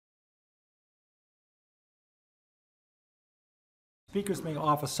Speakers may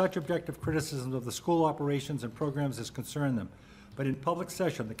offer such objective criticisms of the school operations and programs as concern them, but in public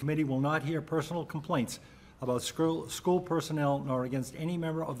session, the committee will not hear personal complaints about school personnel nor against any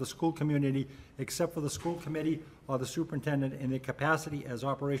member of the school community except for the school committee or the superintendent in their capacity as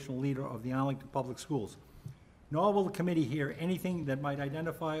operational leader of the Arlington Public Schools. Nor will the committee hear anything that might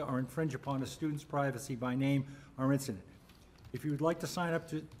identify or infringe upon a student's privacy by name or incident. If you would like to sign up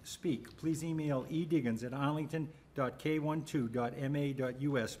to speak, please email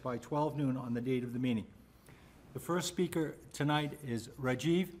ediggins@arlington.k12.ma.us by 12 noon on the date of the meeting. The first speaker tonight is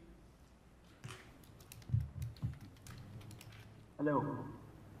Rajiv. Hello.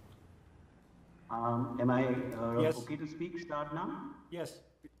 Am I Yes. okay to speak? Start now? Yes.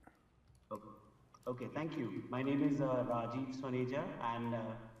 Okay, thank you. My name is Rajiv Swaneja, and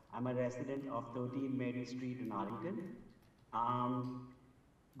I'm a resident of 13 Mary Street in Arlington.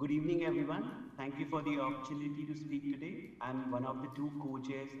 Good evening, everyone. Thank you for the opportunity to speak today. I'm one of the two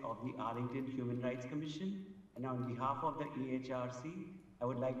co-chairs of the Arlington Human Rights Commission, and on behalf of the AHRC, I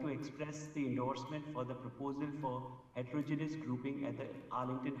would like to express the endorsement for the proposal for heterogeneous grouping at the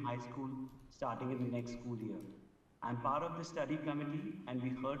Arlington High School starting in the next school year. I'm part of the study committee, and we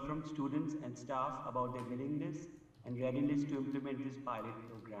heard from students and staff about their willingness and readiness to implement this pilot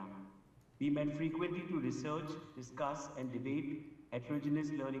program. We met frequently to research, discuss, and debate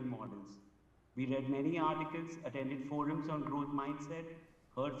heterogeneous learning models. We read many articles, attended forums on growth mindset,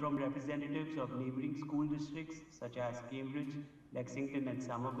 heard from representatives of neighboring school districts such as Cambridge, Lexington, and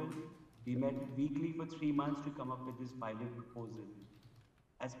Somerville. We met weekly for 3 months to come up with this pilot proposal.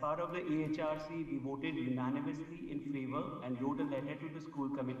 As part of the AHRC, we voted unanimously in favor and wrote a letter to the school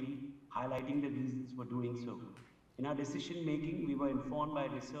committee highlighting the reasons for doing so. In our decision making, we were informed by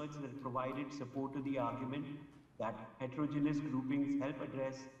research that provided support to the argument that heterogeneous groupings help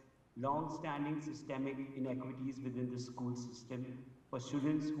address long-standing systemic inequities within the school system for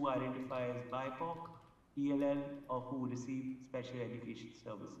students who identify as BIPOC, ELL, or who receive special education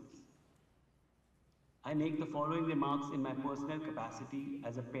services. I make the following remarks in my personal capacity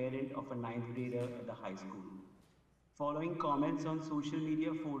as a parent of a 9th grader at the high school. Following comments on social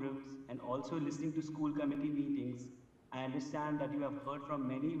media forums and also listening to school committee meetings, I understand that you have heard from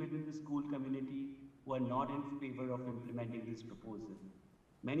many within the school community who are not in favor of implementing this proposal.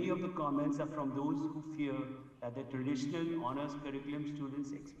 Many of the comments are from those who fear that the traditional honors curriculum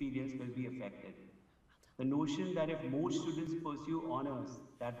students' experience will be affected. The notion that if more students pursue honors,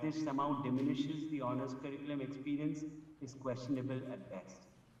 that this somehow diminishes the honors curriculum experience is questionable at best.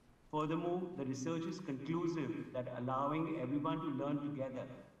 Furthermore, the research is conclusive that allowing everyone to learn together,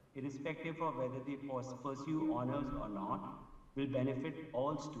 irrespective of whether they pursue honors or not, will benefit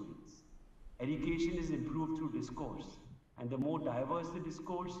all students. Education is improved through discourse, and the more diverse the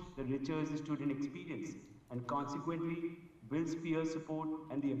discourse, the richer is the student experience, and consequently builds peer support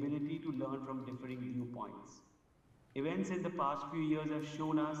and the ability to learn from differing viewpoints. Events in the past few years have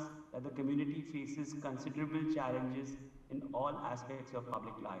shown us that the community faces considerable challenges in all aspects of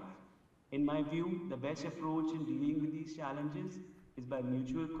public life. In my view, the best approach in dealing with these challenges is by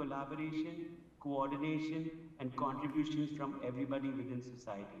mutual collaboration, coordination, and contributions from everybody within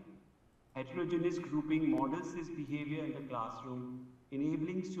society. Heterogeneous grouping models this behavior in the classroom,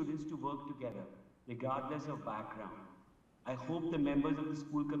 enabling students to work together, regardless of background. I hope the members of the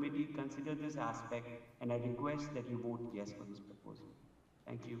school committee consider this aspect, and I request that you vote yes for this proposal.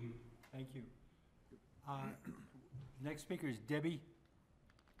 Thank you. Thank you. Next speaker is Debbie.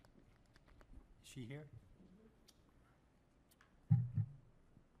 Is she here?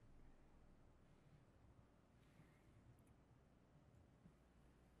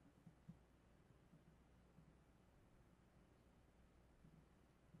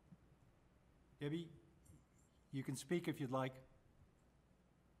 Debbie, you can speak if you'd like.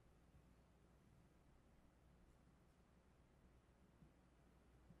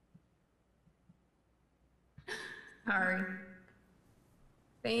 Sorry.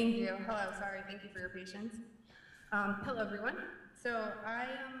 Thank you. Hello, sorry. Thank you for your patience. Hello, everyone. So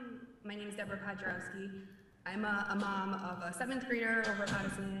my name is Deborah Podrowski. I'm a mom of a 7th grader over at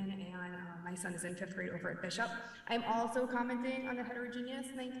Madison, and my son is in 5th grade over at Bishop. I'm also commenting on the heterogeneous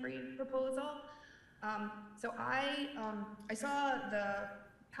 9th grade proposal. So I saw the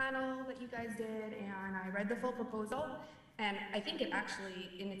panel that you guys did, and I read the full proposal, and I think it actually,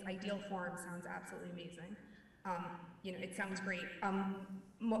 in its ideal form, sounds absolutely amazing. It sounds great.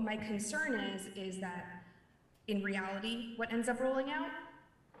 What my concern is that in reality, what ends up rolling out.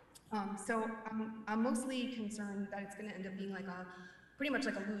 So I'm mostly concerned that it's going to end up being pretty much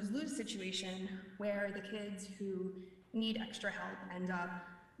like a lose-lose situation where the kids who need extra help end up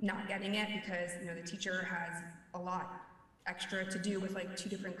not getting it because the teacher has a lot extra to do with like 2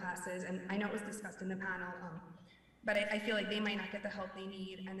 different classes, and I know it was discussed in the panel, but I feel like they might not get the help they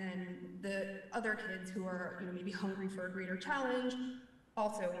need, and then the other kids who are, you know, maybe hungry for a greater challenge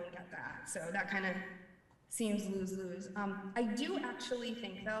also won't get that. So that kind of seems lose-lose. I do actually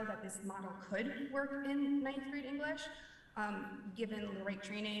think, though, that this model could work in 9th grade English, given the right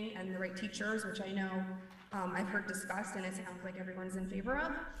training and the right teachers, which I know I've heard discussed, and it sounds like everyone's in favor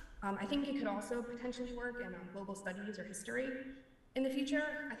of. I think it could also potentially work in global studies or history in the future.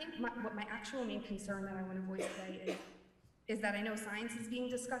 I think what my actual main concern that I want to voice today is that I know science is being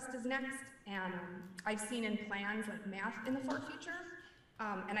discussed as next, and I've seen in plans like math in the far future,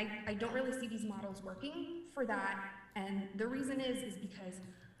 and I don't really see these models working for that, and the reason is because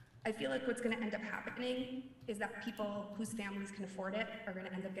I feel like what's going to end up happening is that people whose families can afford it are going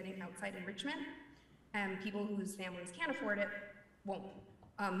to end up getting outside enrichment, and people whose families can't afford it won't.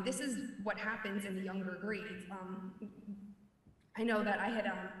 This is what happens in the younger grades. I know that I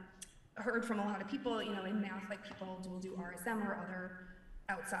had heard from a lot of people, you know, in math, like people will do RSM or other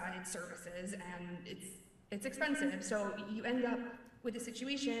outside services, and it's expensive. So you end up with a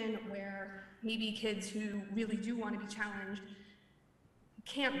situation where maybe kids who really do want to be challenged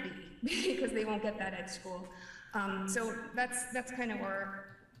can't be because they won't get that at school. So that's kind of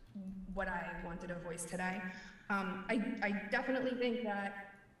what I wanted to voice today. I definitely think that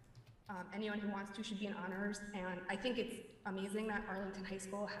anyone who wants to should be in honors, and I think it's amazing that Arlington High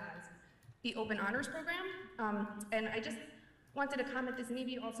School has the open honors program, and I just wanted to comment, this may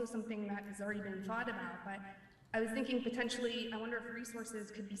be also something that has already been thought about, but I was thinking potentially, I wonder if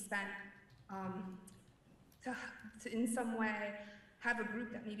resources could be spent to in some way have a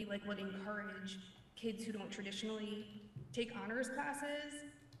group that maybe like would encourage kids who don't traditionally take honors classes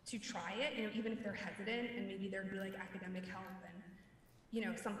to try it, you know, even if they're hesitant, and maybe there'd be like academic help and, you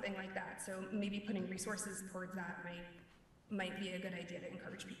know, something like that. So maybe putting resources towards that might be a good idea to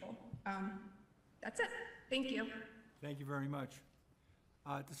encourage people. That's it. Thank you. Thank you very much.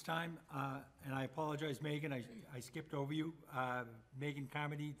 At this time, and I apologize, Megan, I skipped over you. Megan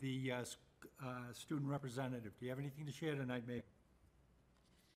Carmody, the student representative. Do you have anything to share tonight, Megan?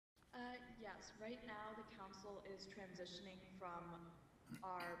 Yes, right now the council is transitioning from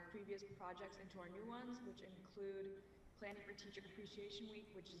our previous projects into our new ones, which include planning for Teacher Appreciation Week,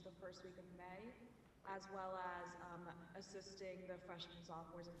 which is the first week of May, as well as assisting the freshmen and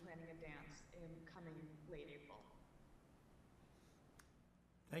sophomores in planning a dance in coming late April.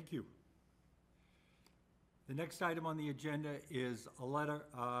 Thank you. The next item on the agenda is a letter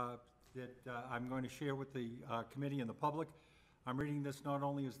that I'm going to share with the committee and the public. I'm reading this not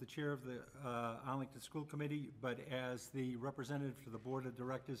only as the chair of the Arlington School Committee, but as the representative to the Board of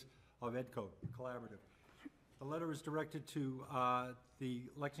Directors of EDCO Collaborative. The letter is directed to the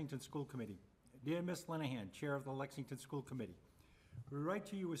Lexington School Committee. Dear Ms. Linehan, Chair of the Lexington School Committee, we write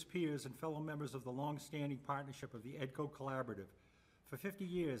to you as peers and fellow members of the long-standing partnership of the EDCO Collaborative. For 50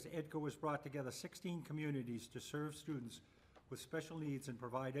 years, EDCO has brought together 16 communities to serve students with special needs and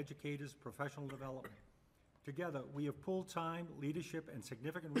provide educators professional development. Together, we have pooled time, leadership, and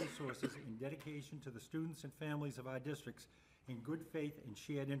significant resources in dedication to the students and families of our districts in good faith and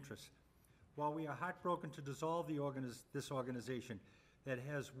shared interests. While we are heartbroken to dissolve this organization that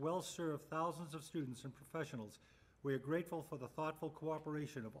has well served thousands of students and professionals, we are grateful for the thoughtful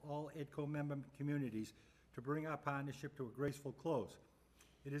cooperation of all EDCO member communities to bring our partnership to a graceful close.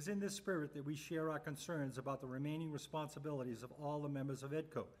 It is in this spirit that we share our concerns about the remaining responsibilities of all the members of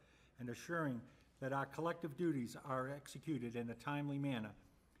EDCO and assuring that our collective duties are executed in a timely manner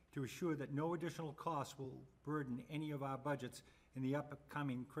to assure that no additional costs will burden any of our budgets in the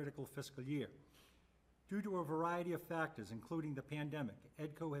upcoming critical fiscal year. Due to a variety of factors, including the pandemic,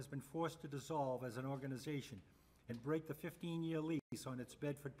 EDCO has been forced to dissolve as an organization and break the 15-year lease on its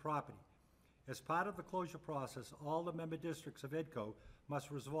Bedford property. As part of the closure process, all the member districts of EDCO must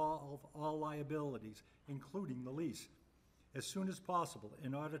resolve all liabilities, including the lease, as soon as possible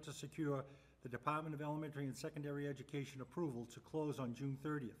in order to secure the Department of Elementary and Secondary Education approval to close on June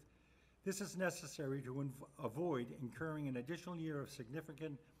 30th. This is necessary to avoid incurring an additional year of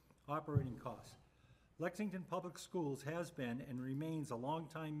significant operating costs. Lexington Public Schools has been and remains a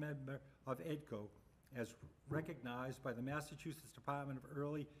longtime member of EDCO, as recognized by the Massachusetts Department of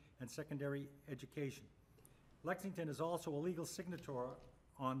Early and Secondary Education. Lexington is also a legal signator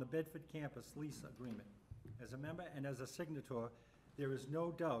on the Bedford campus lease agreement. As a member and as a signator, there is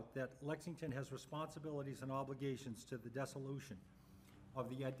no doubt that Lexington has responsibilities and obligations to the dissolution of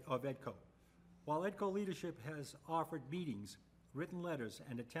EDCO. While EDCO leadership has offered meetings, written letters,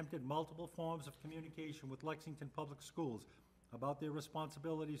 and attempted multiple forms of communication with Lexington Public Schools about their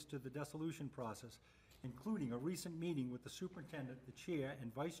responsibilities to the dissolution process, including a recent meeting with the superintendent, the chair,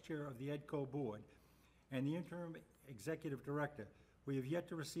 and vice chair of the EDCO board, and the interim executive director, we have yet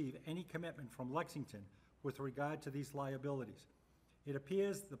to receive any commitment from Lexington with regard to these liabilities. It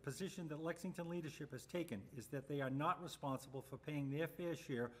appears the position that Lexington leadership has taken is that they are not responsible for paying their fair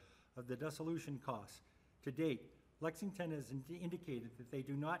share of the dissolution costs. To date, Lexington has indicated that they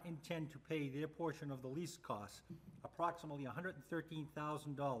do not intend to pay their portion of the lease costs, approximately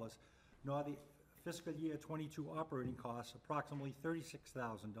 $113,000, nor the fiscal year 22 operating costs, approximately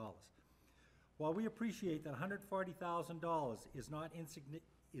 $36,000. While we appreciate that $140,000 is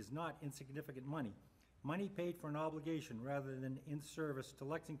not insignificant money paid for an obligation rather than in service to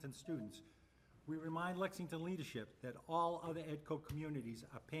Lexington students, we remind Lexington leadership that all other EDCO communities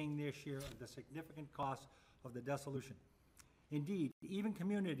are paying their share of the significant costs of the dissolution. Indeed, even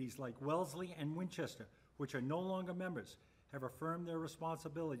communities like Wellesley and Winchester, which are no longer members, have affirmed their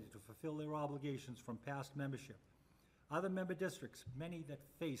responsibility to fulfill their obligations from past membership. Other member districts, many that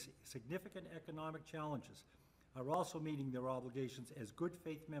face significant economic challenges, are also meeting their obligations as good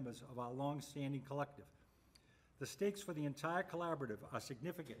faith members of our long-standing collective. The stakes for the entire collaborative are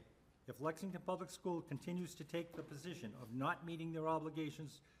significant. If Lexington Public School continues to take the position of not meeting their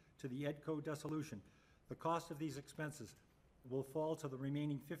obligations to the EDCO dissolution, the cost of these expenses will fall to the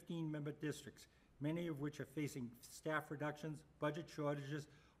remaining 15 member districts, many of which are facing staff reductions, budget shortages,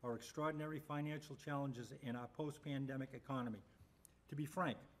 or extraordinary financial challenges in our post-pandemic economy. To be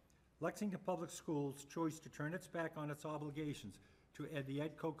frank, Lexington Public Schools' choice to turn its back on its obligations to the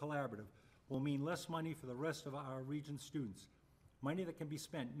EDCO Collaborative will mean less money for the rest of our region's students, money that can be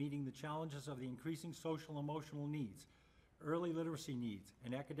spent meeting the challenges of the increasing social and emotional needs, early literacy needs,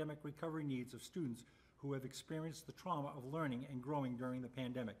 and academic recovery needs of students who have experienced the trauma of learning and growing during the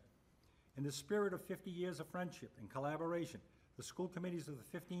pandemic. In the spirit of 50 years of friendship and collaboration, the school committees of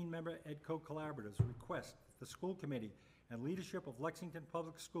the 15-member EDCO collaboratives request that the school committee and leadership of Lexington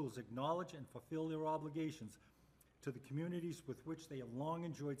Public Schools acknowledge and fulfill their obligations to the communities with which they have long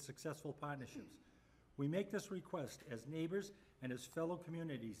enjoyed successful partnerships. We make this request as neighbors and as fellow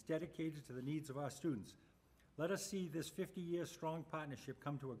communities dedicated to the needs of our students. Let us see this 50-year strong partnership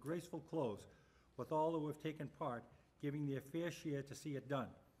come to a graceful close with all who have taken part, giving their fair share to see it done.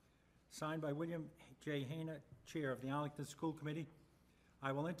 Signed by William J. Hayner, Chair of the Arlington School Committee.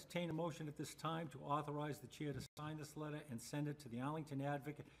 I will entertain a motion at this time to authorize the Chair to sign this letter and send it to the Arlington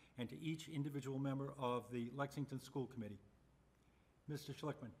Advocate and to each individual member of the Lexington School Committee. Mr.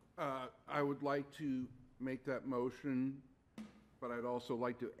 Schlickman. I would like to make that motion, but I'd also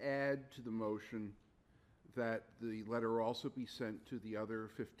like to add to the motion that the letter also be sent to the other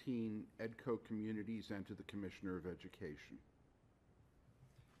 15 EDCO communities and to the Commissioner of Education.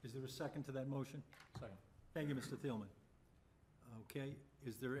 Is there a second to that motion? Second. Thank you, Mr. Thielman. Okay,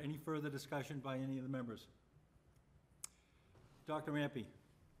 is there any further discussion by any of the members? Dr. Rampey.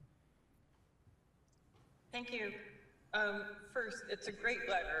 Thank you. First, it's a great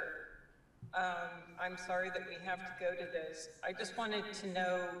letter. I'm sorry that we have to go to this. I just wanted to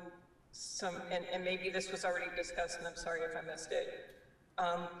know and maybe this was already discussed, and I'm sorry if I missed it.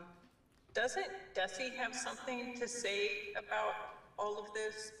 Doesn't DESE have something to say about all of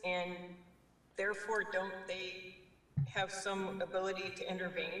this, and therefore don't they have some ability to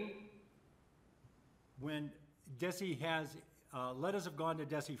intervene? When DESE has, letters have gone to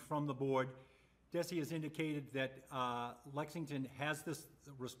DESE from the board. DESE has indicated that Lexington has this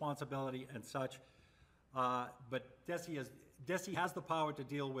responsibility and such, but DESE has the power to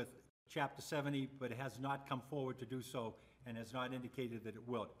deal with Chapter 70, but has not come forward to do so and has not indicated that it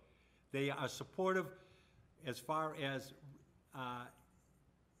will. They are supportive as far as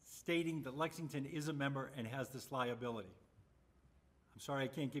stating that Lexington is a member and has this liability. I'm sorry, I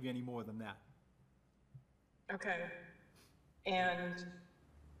can't give you any more than that. Okay. And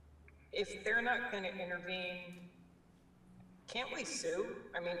if they're not going to intervene, can't we sue?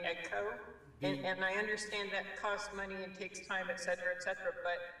 I mean, EDCO? And I understand that costs money and takes time, et cetera,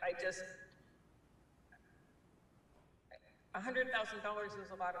 but I just, $100,000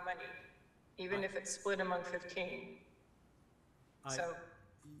 is a lot of money, even if it's split among 15. So.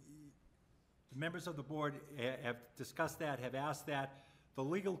 The members of the board have discussed that, have asked that. The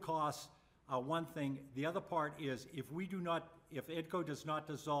legal costs are one thing. The other part is if EDCO does not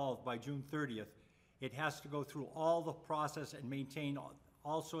dissolve by June 30th, it has to go through all the process and maintain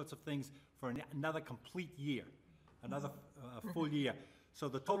all sorts of things for another complete year, another full year. So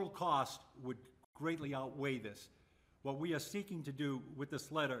the total cost would greatly outweigh this. What we are seeking to do with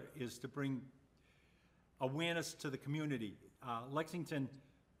this letter is to bring awareness to the community. Lexington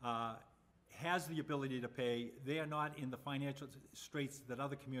has the ability to pay. They are not in the financial straits that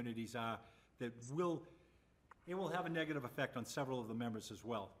other communities are. that it will have a negative effect on several of the members as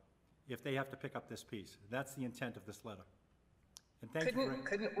well, if they have to pick up this piece. That's the intent of this letter. And thank you for...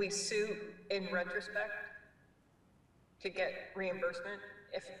 Couldn't we sue in retrospect to get reimbursement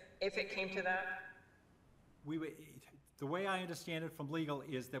if it came to that? We would, the way I understand it from legal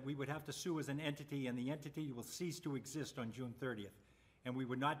is that we would have to sue as an entity, and the entity will cease to exist on June 30th. And we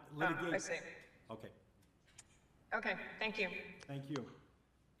would not litigate... I see. Okay, Okay, thank you. thank you.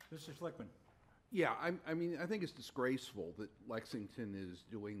 Mr. Schlickman? Yeah, I mean, I think it's disgraceful that Lexington is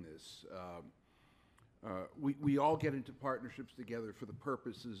doing this. We all get into partnerships together for the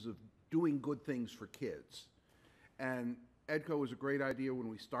purposes of doing good things for kids. And EDCO was a great idea when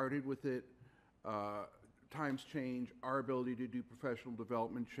we started with it. Times change, our ability to do professional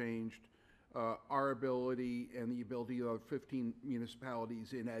development changed, our ability and the ability of 15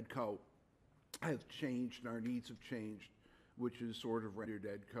 municipalities in EDCO has changed, and our needs have changed, which has sort of rendered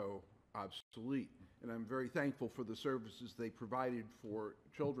EDCO obsolete. And I'm very thankful for the services they provided for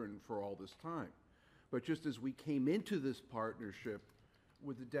children for all this time. But just as we came into this partnership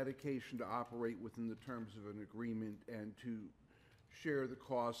with the dedication to operate within the terms of an agreement and to share the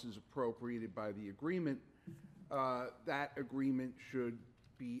costs as appropriated by the agreement, that agreement should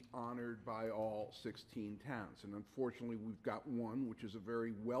be honored by all 16 towns. And unfortunately, we've got one, which is a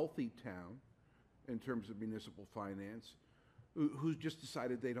very wealthy town in terms of municipal finance, who's just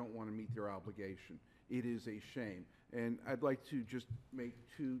decided they don't want to meet their obligation. It is a shame. And I'd like to just make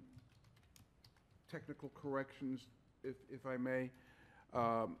two technical corrections, if I may.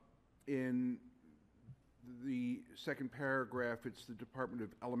 In the second paragraph, it's the Department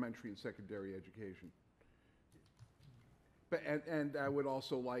of Elementary and Secondary Education. But, and I would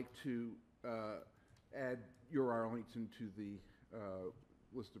also like to add your Arlington to the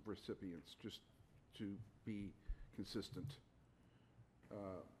list of recipients, just to be consistent.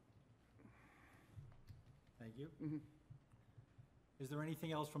 Thank you. Is there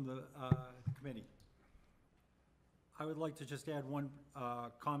anything else from the committee? I would like to just add one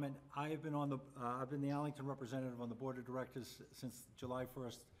comment. I have been on the, I've been the Arlington representative on the Board of Directors since July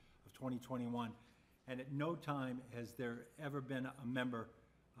 1st of 2021, and at no time has there ever been a member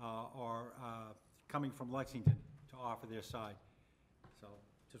or coming from Lexington to offer their side. So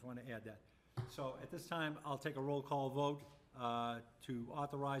just want to add that. So at this time, I'll take a roll call vote to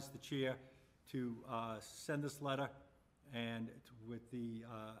authorize the chair to send this letter, and with the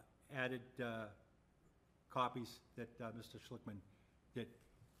added copies that Mr. Schlickman did.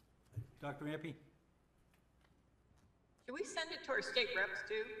 Dr. Ampe? Should we send it to our state reps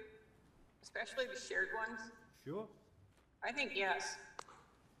too? Especially the shared ones? Sure. I think yes.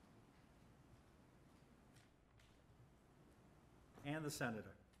 And the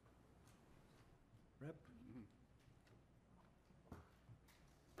senator. Rep?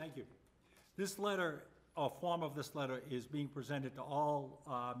 Thank you. This letter, or form of this letter, is being presented to all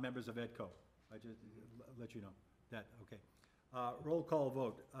members of EDCO. I just let you know that, okay. Roll call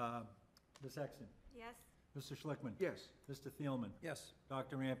vote. Ms. Exton? Yes. Mr. Schlickman? Yes. Mr. Thielman? Yes.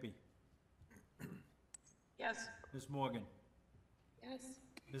 Dr. Ampe? Yes. Ms. Morgan? Yes.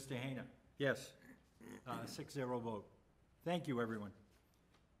 Mr. Hayner? Yes. 6-0 vote. Thank you, everyone.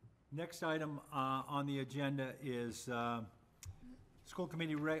 Next item on the agenda is school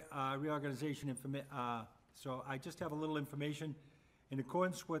committee reorganization. So I just have a little information. In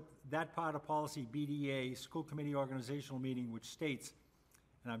accordance with that part of policy BDA, school committee organizational meeting, which states,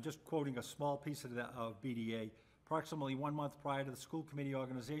 and I'm just quoting a small piece of BDA, approximately 1 month prior to the school committee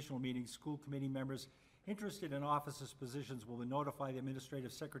organizational meeting, school committee members interested in officers' positions will notify the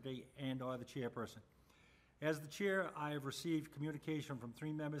administrative secretary and/or the chairperson. As the chair, I have received communication from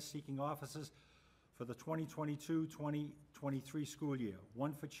 3 members seeking offices for the 2022-2023 school year,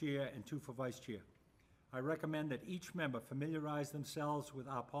 1 for chair and 2 for vice chair. I recommend that each member familiarize themselves with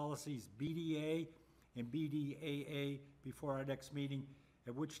our policies BDA and BDAA before our next meeting,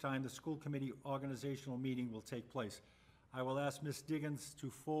 at which time the school committee organizational meeting will take place. I will ask Ms. Diggins to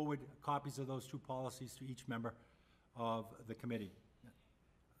forward copies of those 2 policies to each member of the committee.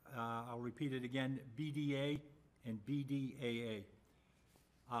 I'll repeat it again, BDA and BDAA.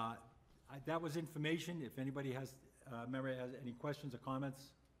 That was information. If anybody has, member has any questions or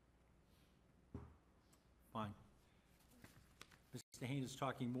comments? Fine. Mr. Haynes is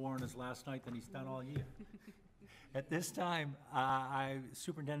talking more on his last night than he's done all year. At this time,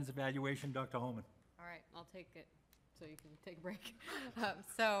 Superintendent's evaluation, Dr. Holman. All right, I'll take it so you can take a break.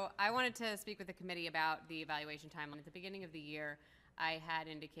 So I wanted to speak with the committee about the evaluation timeline. At the beginning of the year, I had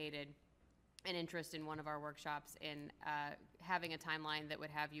indicated an interest in one of our workshops in having a timeline that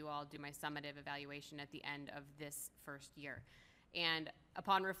would have you all do my summative evaluation at the end of this first year. And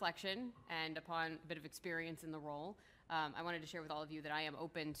upon reflection and upon a bit of experience in the role, I wanted to share with all of you that I am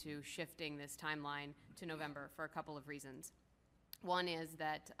open to shifting this timeline to November for a couple of reasons. One is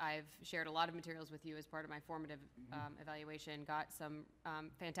that I've shared a lot of materials with you as part of my formative evaluation, got some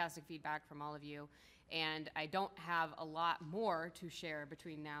fantastic feedback from all of you, and I don't have a lot more to share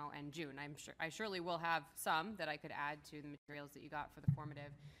between now and June. I surely will have some that I could add to the materials that you got for the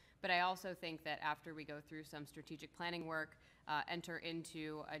formative, but I also think that after we go through some strategic planning work, enter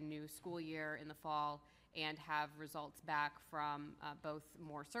into a new school year in the fall, and have results back from both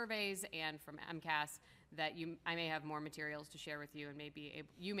more surveys and from MCAS, that I may have more materials to share with you, and maybe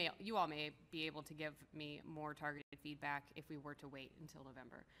you all may be able to give me more targeted feedback if we were to wait until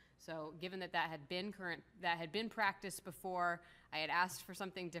November. So given that that had been practiced before, I had asked for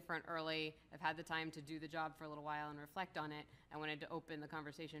something different early, I've had the time to do the job for a little while and reflect on it, I wanted to open the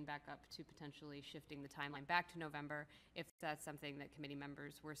conversation back up to potentially shifting the timeline back to November if that's something that committee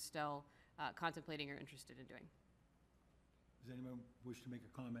members were still contemplating or interested in doing. Does anyone wish to make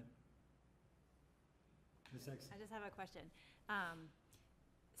a comment? Ms. X? I just have a question.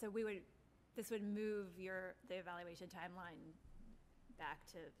 So this would move the evaluation timeline back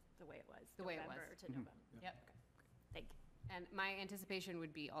to the way it was. The way it was. November to November. Yep. Thank you. And my anticipation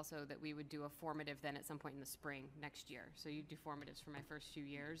would be also that we would do a formative then at some point in the spring next year. So you'd do formatives for my first few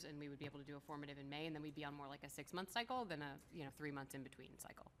years, and we would be able to do a formative in May, and then we'd be on more like a 6-month cycle than a 3 months in between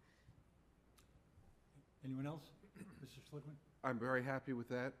cycle. Anyone else? Mr. Schlickman? I'm very happy with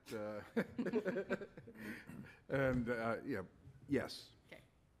that. And, yeah, yes. Okay.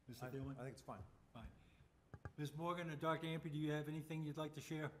 Mr. Thielman? I think it's fine. Fine. Ms. Morgan or Dr. Ampe, do you have anything you'd like to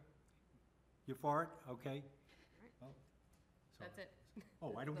share? You're for it? Okay. Well, so- That's it.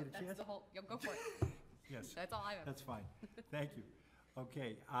 Oh, I don't get a chance? That's the whole, you'll go for it. Yes. That's all I have. That's fine. Thank you.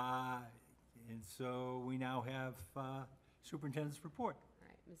 Okay, and so we now have superintendent's report. All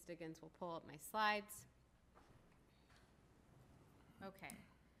right, Ms. Diggins will pull up my slides. Okay,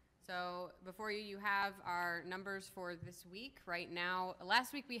 so before you have our numbers for this week. Right now,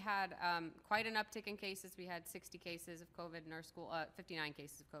 last week we had quite an uptick in cases. We had 60 cases of COVID in our school, 59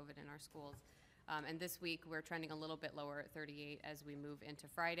 cases of COVID in our schools. And this week we're trending a little bit lower at 38 as we move into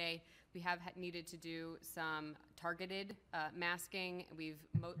Friday. We have needed to do some targeted masking.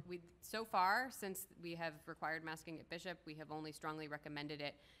 So far, since we have required masking at Bishop, we have only strongly recommended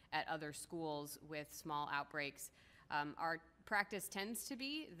it at other schools with small outbreaks. Our practice tends to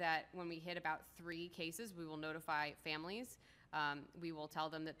be that when we hit about 3 cases, we will notify families. We will tell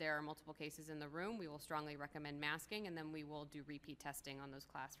them that there are multiple cases in the room. We will strongly recommend masking, and then we will do repeat testing on those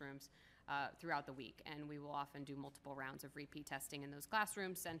classrooms throughout the week. And we will often do multiple rounds of repeat testing in those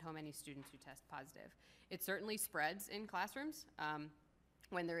classrooms, send home any students who test positive. It certainly spreads in classrooms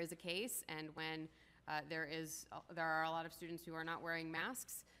when there is a case and when there are a lot of students who are not wearing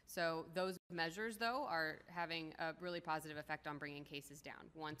masks. So those measures, though, are having a really positive effect on bringing cases down.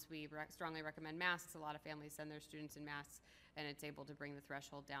 Once we strongly recommend masks, a lot of families send their students in masks, and it's able to bring the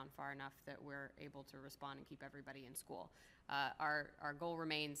threshold down far enough that we're able to respond and keep everybody in school. Our goal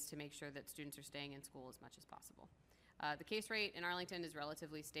remains to make sure that students are staying in school as much as possible. The case rate in Arlington is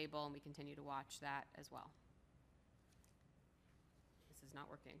relatively stable, and we continue to watch that as well. This is not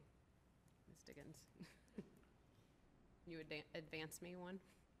working. Ms. Diggins. You advance me one?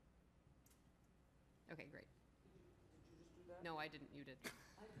 Okay, great. Did you just do that? No, I didn't. You did.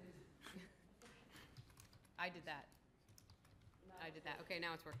 I did. I did that. I did that. Okay,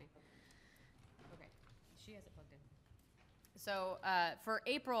 now it's working. Okay. She has it plugged in. So for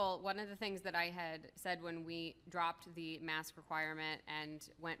April, one of the things that I had said when we dropped the mask requirement and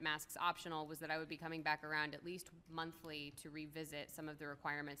went masks optional was that I would be coming back around at least monthly to revisit some of the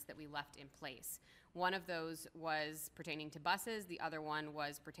requirements that we left in place. One of those was pertaining to buses. The other one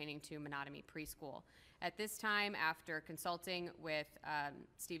was pertaining to Monotony Preschool. At this time, after consulting with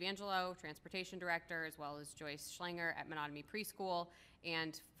Steve Angelo, Transportation Director, as well as Joyce Schlanger at Monotony Preschool,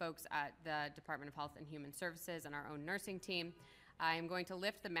 and folks at the Department of Health and Human Services and our own nursing team, I am going to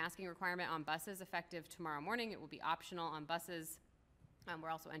lift the masking requirement on buses effective tomorrow morning. It will be optional on buses.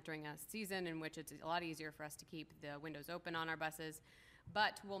 We're also entering a season in which it's a lot easier for us to keep the windows open on our buses,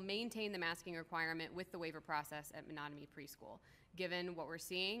 but we'll maintain the masking requirement with the waiver process at Monotony Preschool. Given what we're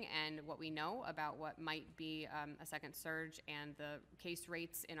seeing and what we know about what might be a second surge and the case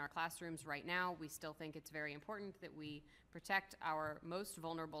rates in our classrooms right now, we still think it's very important that we protect our most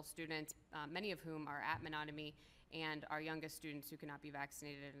vulnerable students, many of whom are at Monotony, and our youngest students who cannot be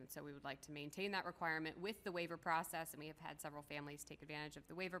vaccinated. And so we would like to maintain that requirement with the waiver process, and we have had several families take advantage of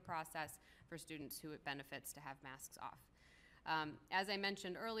the waiver process for students who it benefits to have masks off. As I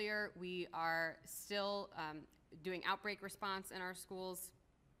mentioned earlier, we are still doing outbreak response in our schools.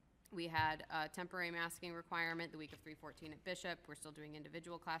 We had a temporary masking requirement the week of 3/14 at Bishop. We're still doing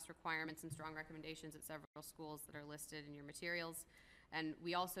individual class requirements and strong recommendations at several schools that are listed in your materials. And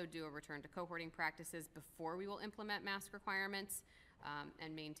we also do a return to cohorting practices before we will implement mask requirements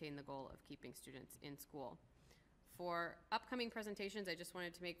and maintain the goal of keeping students in school. For upcoming presentations, I just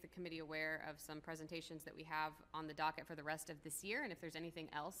wanted to make the committee aware of some presentations that we have on the docket for the rest of this year. And if there's anything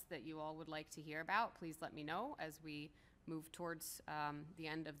else that you all would like to hear about, please let me know as we move towards the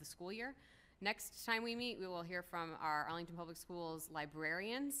end of the school year. Next time we meet, we will hear from our Arlington Public Schools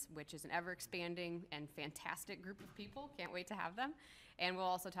librarians, which is an ever-expanding and fantastic group of people. Can't wait to have them. And we'll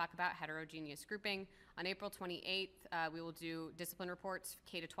also talk about heterogeneous grouping. On April 28th, we will do discipline reports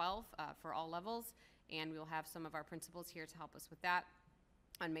K-12 for all levels, and we'll have some of our principals here to help us with that.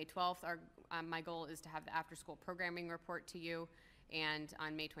 On May 12th, my goal is to have the after-school programming report to you, and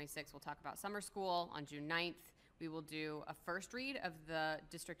on May 26th, we'll talk about summer school. On June 9th, we will do a first read of the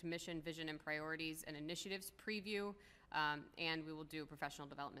district mission, vision, and priorities and initiatives preview, and we will do a professional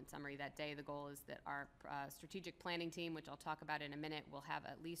development summary that day. The goal is that our strategic planning team, which I'll talk about in a minute, will have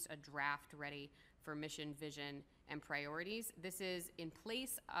at least a draft ready for mission, vision, and priorities. This is in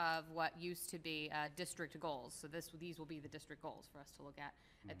place of what used to be district goals. So these will be the district goals for us to look at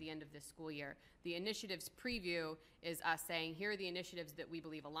the end of this school year. The initiatives preview is us saying, here are the initiatives that we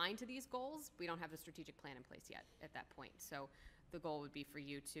believe align to these goals. We don't have a strategic plan in place yet at that point. So the goal would be for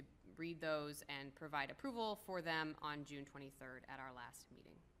you to read those and provide approval for them on June 23rd at our last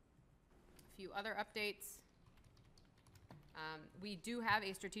meeting. A few other updates. We do have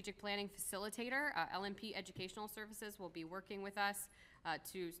a strategic planning facilitator. LMP Educational Services will be working with us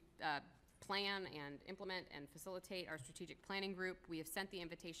to plan and implement and facilitate our strategic planning group. We have sent the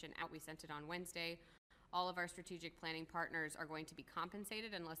invitation out. We sent it on Wednesday. All of our strategic planning partners are going to be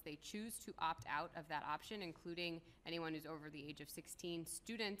compensated unless they choose to opt out of that option, including anyone who's over the age of 16.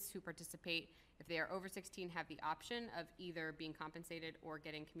 Students who participate, if they are over 16, have the option of either being compensated or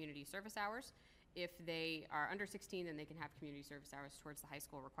getting community service hours. If they are under 16, then they can have community service hours towards the high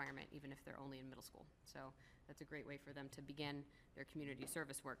school requirement, even if they're only in middle school. So that's a great way for them to begin their community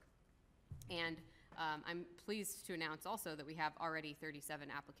service work. And I'm pleased to announce also that we have already 37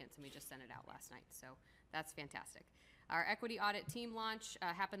 applicants, and we just sent it out last night. So that's fantastic. Our equity audit team launch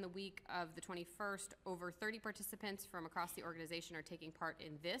happened the week of the 21st. Over 30 participants from across the organization are taking part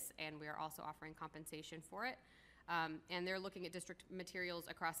in this, and we are also offering compensation for it. And they're looking at district materials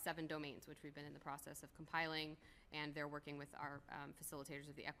across 7 domains, which we've been in the process of compiling, and they're working with our facilitators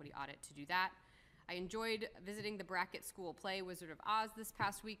of the equity audit to do that. I enjoyed visiting the Brackett School play Wizard of Oz this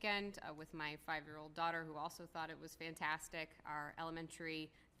past weekend with my 5-year-old daughter, who also thought it was fantastic. Our elementary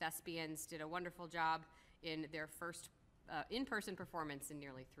thespians did a wonderful job in their first in-person performance in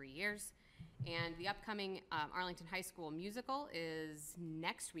nearly 3 years. And the upcoming Arlington High School musical is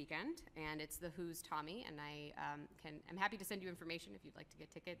next weekend, and it's The Who's Tommy, and I'm happy to send you information if you'd like to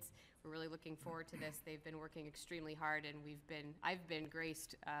get tickets. We're really looking forward to this. They've been working extremely hard, and I've been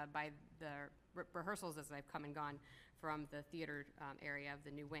graced by the rehearsals as I've come and gone from the theater area of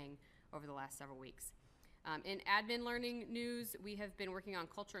the new wing over the last several weeks. In admin learning news, we have been working on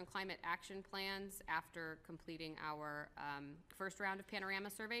culture and climate action plans after completing our first round of panorama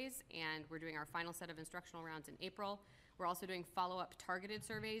surveys, and we're doing our final set of instructional rounds in April. We're also doing follow-up targeted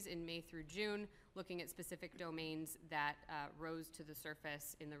surveys in May through June, looking at specific domains that rose to the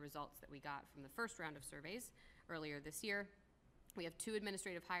surface in the results that we got from the first round of surveys earlier this year. We have 2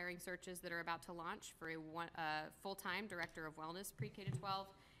 administrative hiring searches that are about to launch for a full-time director of wellness pre-K to 12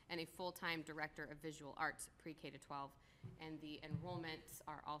 and a full-time director of visual arts pre-K to 12. And the enrollments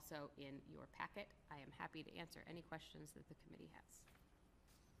are also in your packet. I am happy to answer any questions that the committee has.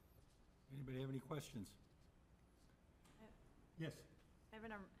 Anybody have any questions? Yes. I have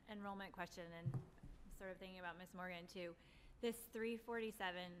an enrollment question, and sort of thinking about Ms. Morgan too. This 347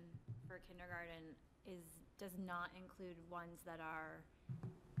 for kindergarten does not include ones that are,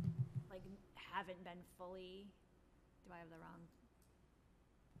 like, haven't been fully, do I have the wrong?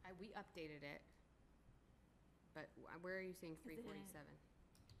 We updated it, but where are you seeing 347?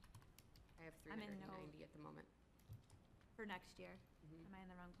 I have 390 at the moment. For next year? Am I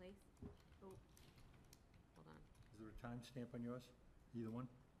in the wrong place? Oh. Hold on. Is there a timestamp on yours? Either one?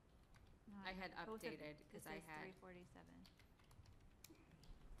 No, I had updated because I had. 347.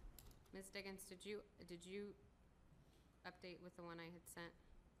 Ms. Diggins, did you update with the one I had sent?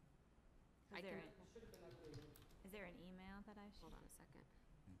 Is there an email that I should? Hold on a second.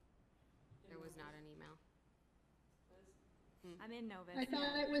 There was not an email. I'm in Novus. I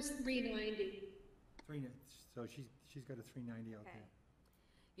thought it was 390. So she's got a 390 out Okay. there.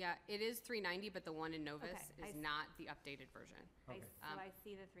 Yeah, it is 390, but the one in Novus Okay, is not the updated version. So Okay. I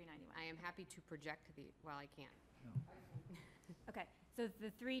see the 391. I am happy to project well, I can't. Okay, so the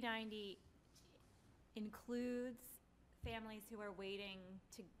 390 includes families who are waiting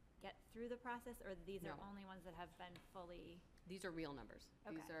to get through the process, or these are No. only ones that have been fully? These are real numbers.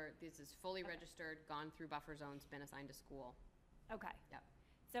 Okay. This is fully Okay. registered, gone through buffer zones, been assigned to school. Okay. Yep.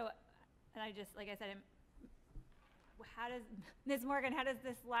 So, and I just, like I said, how does, Ms. Morgan, how does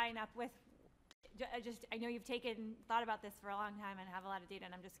this line up with, I know you've thought about this for a long time and have a lot of data,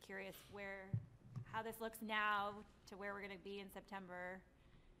 and I'm just curious how this looks now to where we're gonna be in September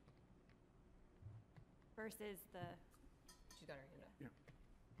versus She's got her hand up.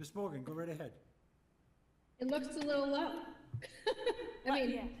 Ms. Morgan, go right ahead. It looks a little low.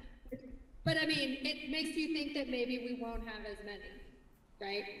 But I mean, it makes you think that maybe we won't have as many,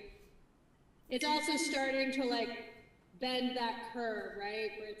 right? It's also starting to like bend that curve,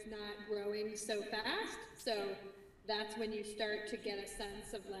 right? Where it's not growing so fast. So that's when you start to get a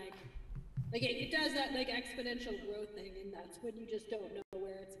sense of like it does that like exponential growth thing, and that's when you just don't know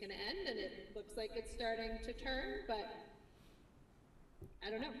where it's gonna end, and it looks like it's starting to turn, but I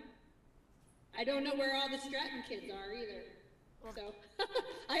don't know. I don't know where all the Stratton kids are either. So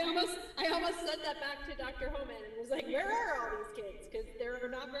I almost sent that back to Dr. Homan and was like, where are all these kids? Because there are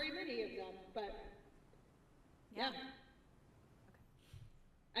not very many of them, but yeah.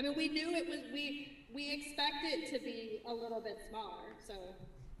 I mean, we knew it was, we expect it to be a little bit smaller, so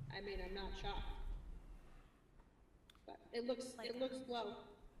I mean, I'm not shocked. But it looks low.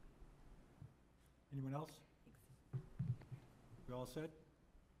 Anyone else? We all set?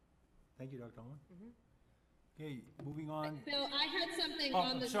 Thank you, Dr. Holman. Okay, moving on. Bill, I had something Oh,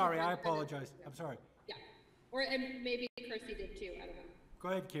 on the. I'm sorry, I superintendent. apologize. I'm sorry. Yeah, and maybe Kirsty did too, I don't know. Go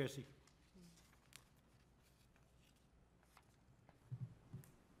ahead, Kirsty.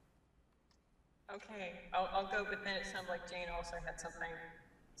 Okay, I'll go, but then it sounded like Jane also had something.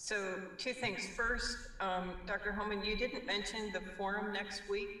 So two things. First, Dr. Holman, you didn't mention the forum next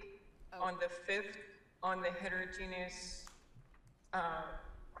week on the 5th on the heterogeneous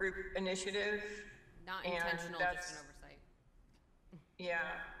group initiative. Not And intentional, that's- just an oversight.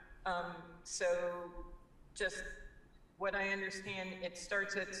 Yeah, so just what I understand, it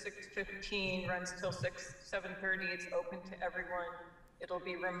starts at 6:15, runs till 7:30. It's open to everyone. It'll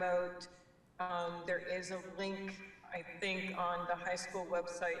be remote. There is a link, I think, on the high school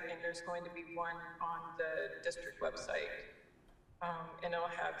website, and there's going to be one on the district website. And it'll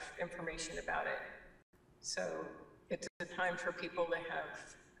have information about it. So it's a time for people to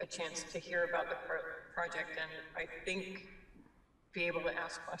have a chance to hear about the project, and I think be able to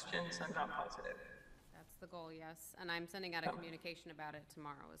ask questions. I'm not positive. That's the goal, yes. And I'm sending out a communication about it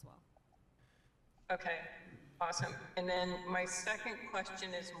tomorrow as well. Okay, awesome. And then my second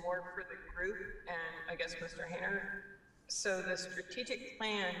question is more for the group, and I guess Mr. Hayner. So the strategic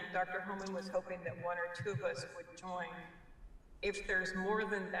plan, Dr. Holman was hoping that one or two of us would join. If there's more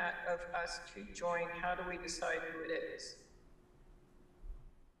than that of us to join, how do we decide who it is?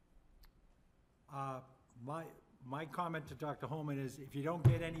 My comment to Dr. Holman is, if you don't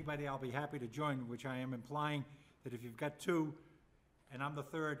get anybody, I'll be happy to join, which I am implying that if you've got two, and I'm the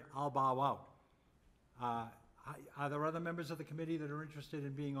third, I'll bow out. Are there other members of the committee that are interested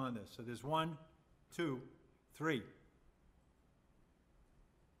in being on this? So there's 1, 2, 3,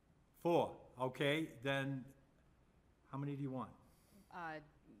 4. Okay, then how many do you want? I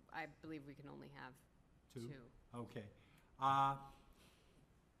believe we can only have two. Okay.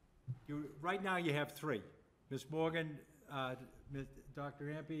 Right now you have 3. Ms. Morgan, Dr.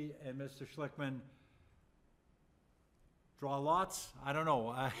 Ampe, and Mr. Schlickman. Draw lots? I don't know.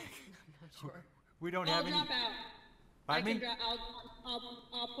 I'm not sure. We don't have any. I'll drop out. Pardon me?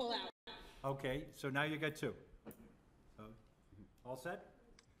 I'll pull out. Okay, so now you got 2. So, all set?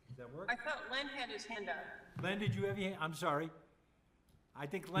 Does that work? I thought Len had his hand up. Len, did you have your hand? I'm sorry. I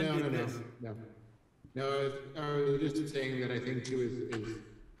think Len did this. No, I was just saying that I think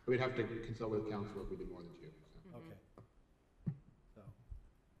we'd have to consult with council if we did more than 2. So. Okay. So,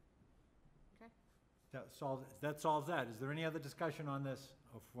 Okay. that solves that. Is there any other discussion on this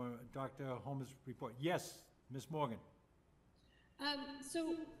for Dr. Holman's report? Yes, Ms. Morgan.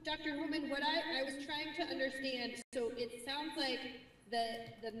 So, Dr. Holman, what I was trying to understand, so it sounds like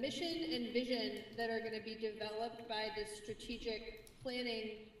the mission and vision that are going to be developed by the strategic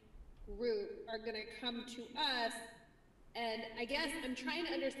planning group are going to come to us, and I guess I'm trying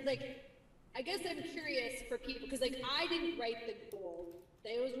to understand, I guess I'm curious for people, because I didn't write the goals.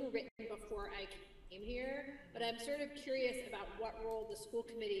 Those were written before I came here, but I'm sort of curious about what role the school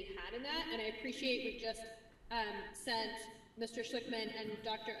committee had in that, and I appreciate we just sent Mr. Schlickman and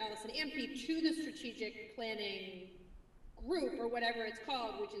Dr. Allison Ampe to the strategic planning group or whatever it's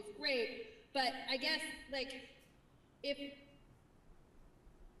called, which is great. But I guess like if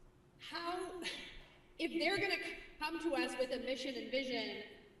they're going to come to us with a mission and vision,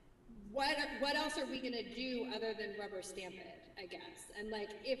 what else are we going to do other than rubber stamp it, I guess? And like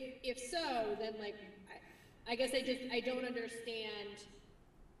if so, then like I guess I don't understand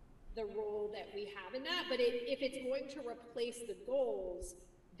the role that we have in that. But if it's going to replace the goals,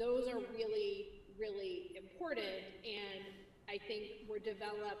 those are really, really important, and I think were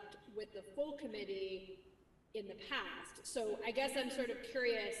developed with the full committee in the past. So I guess I'm sort of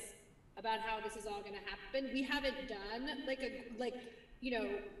curious about how this is all going to happen. We haven't done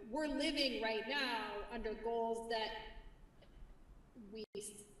we're living right now under goals that we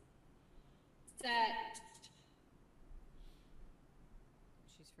set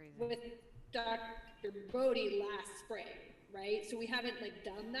with Dr. Bodie last spring, right? So we haven't like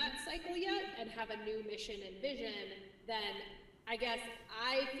done that cycle yet and have a new mission and vision. Then I guess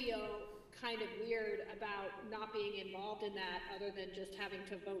I feel kind of weird about not being involved in that, other than just having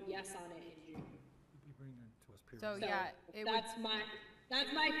to vote yes on it in June. So yeah, that's my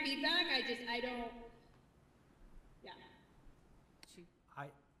feedback. I don't. Yeah.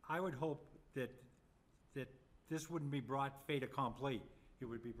 I would hope that this wouldn't be brought fait accompli. It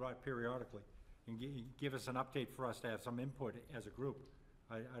would be brought periodically and give us an update for us to have some input as a group.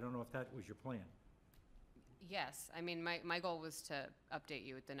 I don't know if that was your plan. Yes, I mean, my goal was to update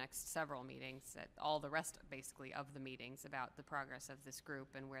you at the next several meetings, at all the rest, basically, of the meetings about the progress of this group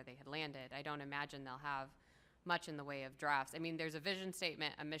and where they had landed. I don't imagine they'll have much in the way of drafts. I mean, there's a vision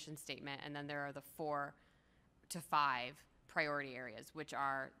statement, a mission statement, and then there are the 4 to 5 priority areas, which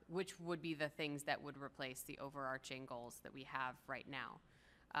would be the things that would replace the overarching goals that we have right now.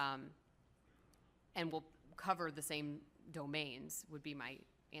 And will cover the same domains, would be my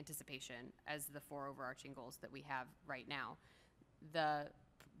anticipation, as the 4 overarching goals that we have right now. The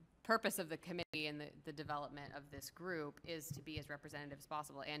purpose of the committee and the development of this group is to be as representative as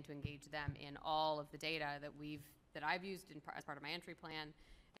possible and to engage them in all of the data that I've used as part of my entry plan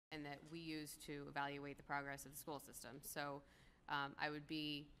and that we use to evaluate the progress of the school system. So I would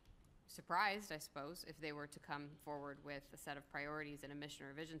be surprised, I suppose, if they were to come forward with a set of priorities and a mission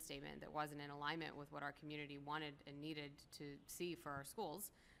or vision statement that wasn't in alignment with what our community wanted and needed to see for our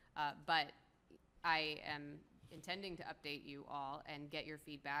schools. But I am intending to update you all and get your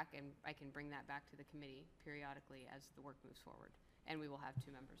feedback, and I can bring that back to the committee periodically as the work moves forward. And we will have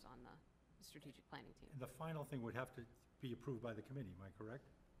 2 members on the strategic planning team. And the final thing would have to be approved by the committee, am I correct?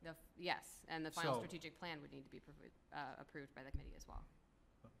 Yes, and the final strategic plan would need to be approved by the committee as well.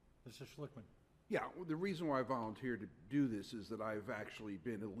 Mr. Schlickman. Yeah, well, the reason why I volunteered to do this is that I've actually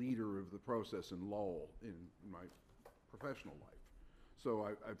been a leader of the process in Lowell in my professional life. So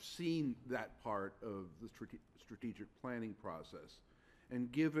I've seen that part of the strategic planning process.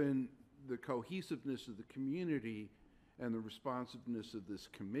 And given the cohesiveness of the community and the responsiveness of this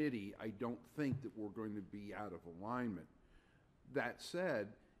committee, I don't think that we're going to be out of alignment. That said,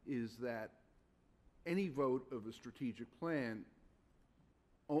 is that any vote of a strategic plan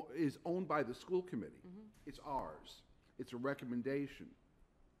is owned by the school committee. Mm-hmm. It's ours. It's a recommendation.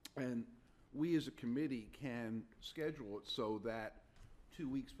 And we as a committee can schedule it so that 2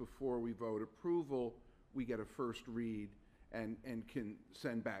 weeks before we vote approval, we get a first read and can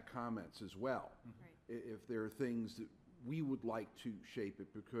send back comments as well. Mm-hmm. If there are things that we would like to shape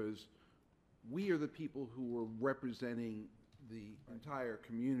it, because we are the people who are representing the entire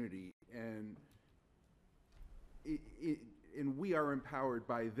community, and and we are empowered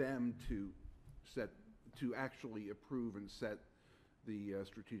by them to actually approve and set the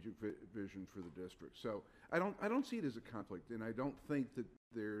strategic vision for the district. So I don't see it as a conflict, and I don't think that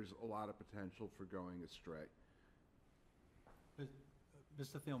there's a lot of potential for going astray.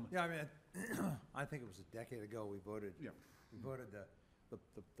 Mr. Thielman. Yeah, I mean, I think it was a decade ago we voted. Yeah. We voted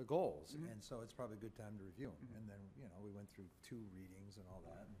the goals, mm-hmm. and so it's probably a good time to review them. Mm-hmm. And then we went through 2 readings and all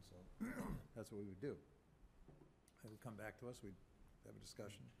that, and so that's what we would do. It would come back to us. We'd have a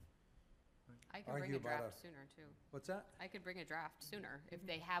discussion. I could bring a draft sooner too. What's that? I could bring a draft sooner if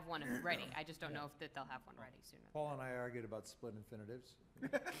they have one ready. I just don't know if they'll have one ready sooner. Paul and I argued about split infinitives. We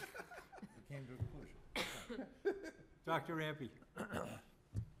came to a conclusion. Dr. Ampe.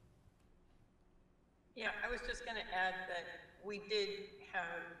 Yeah, I was just going to add that we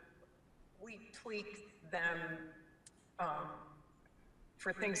tweaked them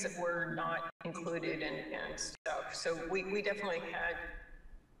for things that were not included and stuff. So we definitely had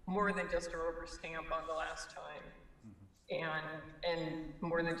more than just a rubber stamp on the last time, mm-hmm. and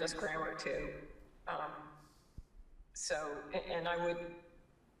more than just grammar too. So, and I would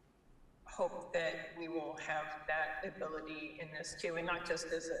hope that we will have that ability in this too, and not just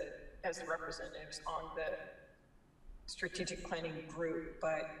as the representatives on the strategic planning group,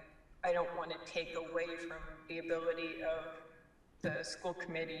 but I don't want to take away from the ability of the school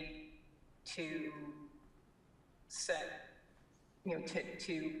committee to set,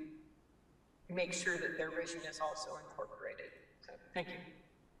 to make sure that their vision is also incorporated. So, thank you.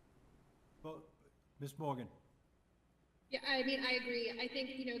 Well, Ms. Morgan. Yeah, I mean, I agree. I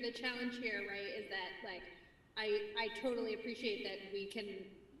think, the challenge here, right, is that, like, I totally appreciate that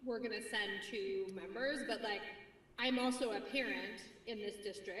we're gonna send 2 members, but, like, I'm also a parent in this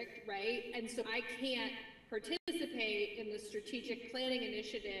district, right? And so I can't participate in the strategic planning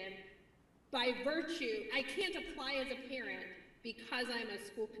initiative by virtue, I can't apply as a parent because I'm a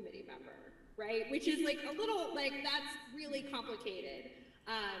school committee member, right? Which is like a little, like, that's really complicated.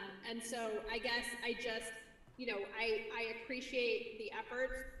 And so I guess I just, I appreciate the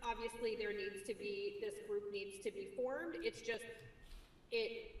efforts. Obviously there needs to be, this group needs to be formed. It's just,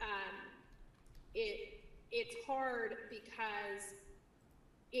 it's hard because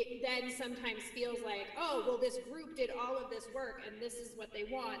it then sometimes feels like, oh, well, this group did all of this work and this is what they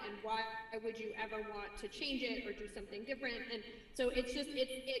want, and why would you ever want to change it or do something different? And so it's just,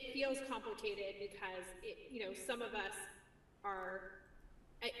 it feels complicated because some of us are,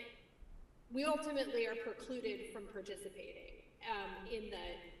 we ultimately are precluded from participating in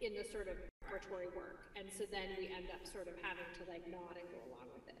the sort of preparatory work, and so then we end up sort of having to like nod and go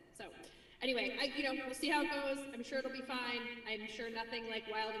along with it. So anyway, we'll see how it goes. I'm sure it'll be fine. I'm sure nothing like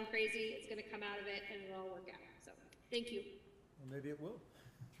wild and crazy is going to come out of it, and it'll all work out. So thank you. Well, maybe it will.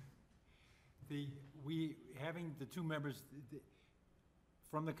 Having the 2 members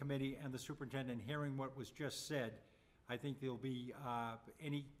from the committee and the superintendent hearing what was just said, I think there'll be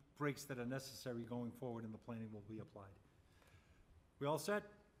any breaks that are necessary going forward in the planning will be applied. We all set?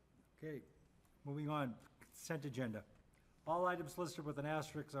 Okay, moving on, consent agenda. All items listed with an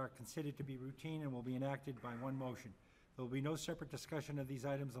asterisk are considered to be routine and will be enacted by one motion. There will be no separate discussion of these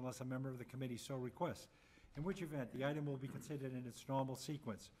items unless a member of the committee so requests, in which event the item will be considered in its normal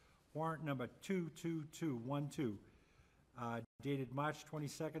sequence. Warrant number 22212, dated March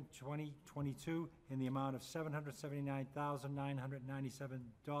 22nd, 2022, in the amount of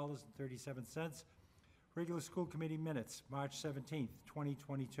 $779,997.37. Regular school committee minutes, March 17th,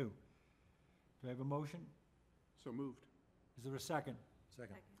 2022. Do I have a motion? So moved. Is there a second?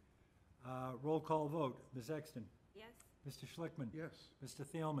 Second. Roll call vote. Ms. Exton? Yes. Mr. Schlickman? Yes. Mr.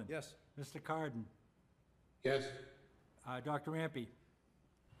 Thielman? Yes. Mr. Carden? Yes. Dr. Ampe?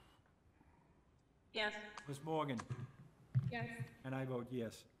 Yes. Ms. Morgan? Yes. And I vote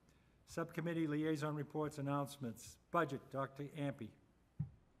yes. Subcommittee liaison reports, announcements. Budget, Dr. Ampe.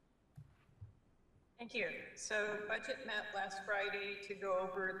 Thank you. So budget met last Friday to go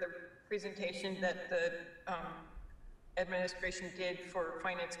over the presentation that the administration did for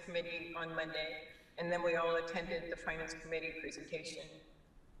Finance Committee on Monday. And then we all attended the Finance Committee presentation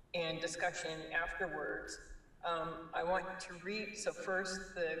and discussion afterwards. I want to read, so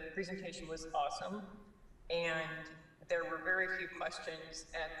first, the presentation was awesome, and there were very few questions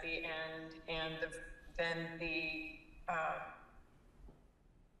at the end, and then the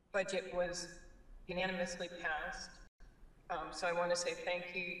budget was unanimously passed. So I want to say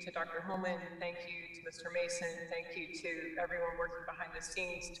thank you to Dr. Holman, thank you to Mr. Mason, thank you to everyone working behind the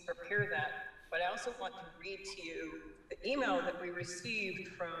scenes to prepare that. But I also want to read to you the email that we received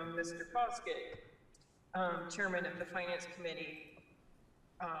from Mr. Foskett, Chairman of the Finance Committee,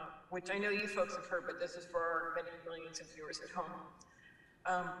 which I know you folks have heard, but this is for our many millions of viewers at home.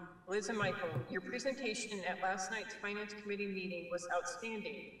 Liz and Michael, your presentation at last night's Finance Committee meeting was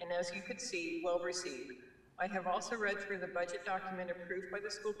outstanding, and as you could see, well received. I have also read through the budget document approved by the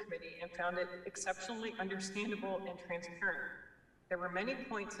school committee and found it exceptionally understandable and transparent. There were many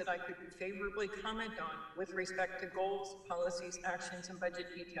points that I could favorably comment on with respect to goals, policies, actions, and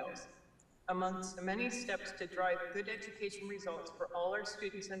budget details. Amongst the many steps to drive good education results for all our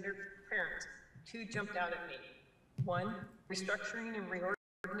students and their parents, 2 jumped out at me. 1, restructuring and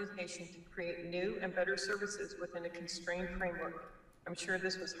reorganization to create new and better services within a constrained framework. I'm sure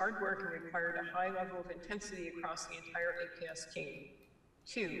this was hard work and required a high level of intensity across the entire APS team.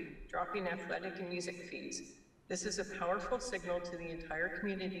 2, dropping athletic and music fees. This is a powerful signal to the entire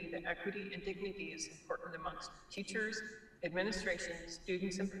community that equity and dignity is important amongst teachers, administration,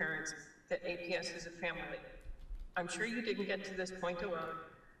 students, and parents, that APS is a family. I'm sure you didn't get to this point alone,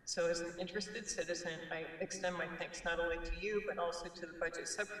 so as an interested citizen, I extend my thanks not only to you, but also to the budget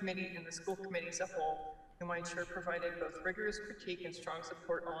subcommittee and the school committee as a whole, whom I'm sure provided both rigorous critique and strong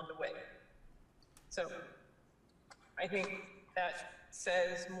support along the way. So, I think that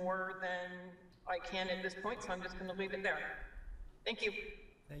says more than I can at this point, so I'm just going to leave it there. Thank you.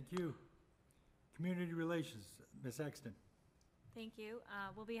 Thank you. Community Relations, Ms. Exton. Thank you.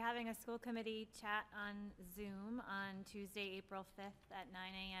 We'll be having a school committee chat on Zoom on Tuesday, April 5th at 9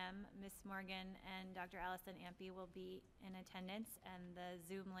 a.m. Ms. Morgan and Dr. Allison Ampe will be in attendance, and the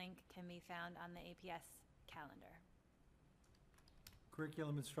Zoom link can be found on the APS calendar.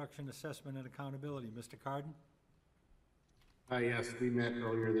 Curriculum Instruction Assessment and Accountability, Mr. Carden. Yes, we met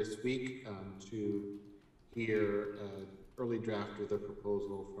earlier this week to hear an early draft of the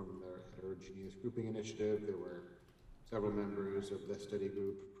proposal from the heterogeneous grouping initiative. There were several members of the study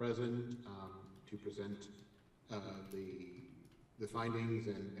group present to present the findings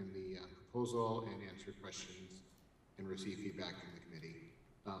and the proposal and answer questions and receive feedback from the committee.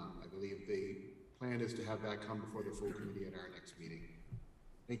 I believe the plan is to have that come before the full committee at our next meeting.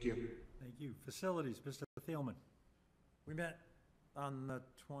 Thank you. Thank you. Facilities, Mr. Thielman. We met on the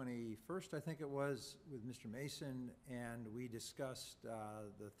 21st, I think it was, with Mr. Mason, and we discussed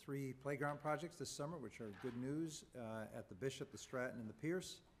the 3 playground projects this summer, which are good news, at the Bishop, the Stratton, and the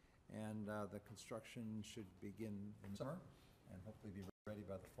Pierce. And the construction should begin in summer and hopefully be ready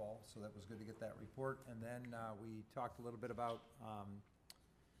by the fall. So that was good to get that report. And then we talked a little bit about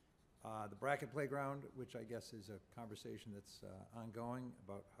the bracket playground, which I guess is a conversation that's ongoing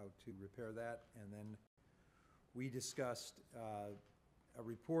about how to repair that. And then we discussed a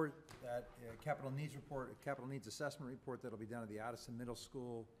report that, a capital needs assessment report that'll be done at the Addison Middle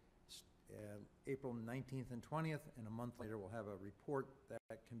School April 19th and 20th, and a month later we'll have a report that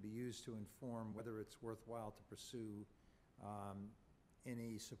can be used to inform whether it's worthwhile to pursue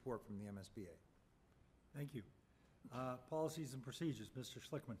any support from the MSBA. Thank you. Policies and Procedures, Mr.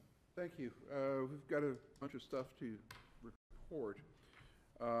 Schlickman. Thank you. We've got a bunch of stuff to report.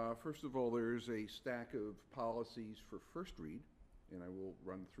 First of all, there's a stack of policies for first read, and I will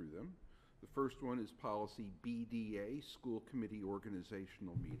run through them. The first one is policy BDA, School Committee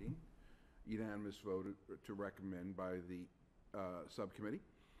Organizational Meeting. Unanimous vote to recommend by the subcommittee.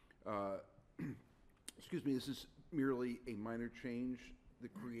 Excuse me, this is merely a minor change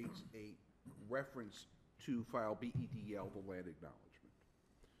that creates a reference to file BEDL, the land acknowledgement.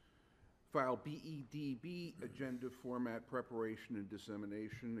 File BEDB, agenda format preparation and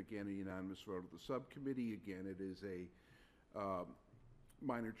dissemination. Again, a unanimous vote of the subcommittee. Again, it is a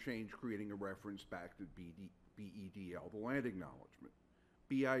minor change creating a reference back to BEDL, the land acknowledgement.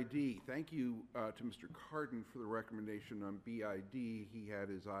 BID, thank you to Mr. Carden for the recommendation on BID. He had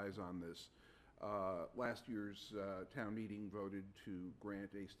his eyes on this. Last year's town meeting voted to grant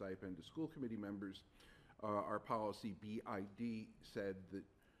a stipend to school committee members. Our policy BID said that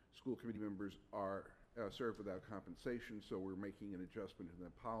school committee members are served without compensation, so we're making an adjustment in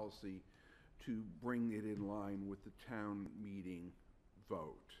that policy to bring it in line with the town meeting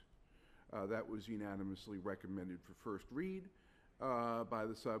vote. That was unanimously recommended for first read by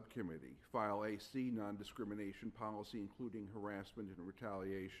the subcommittee. File AC, non-discrimination policy, including harassment and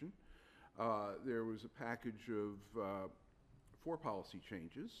retaliation. There was a package of 4 policy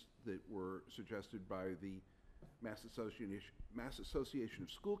changes that were suggested by the Mass Association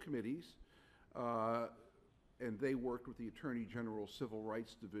of School Committees, and they worked with the Attorney General Civil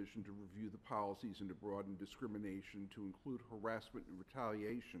Rights Division to review the policies and to broaden discrimination to include harassment and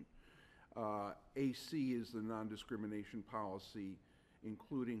retaliation. AC is the non-discrimination policy,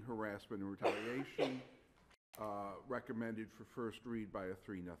 including harassment and retaliation, recommended for first read by a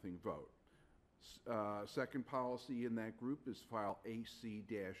 3-0 vote. Second policy in that group is file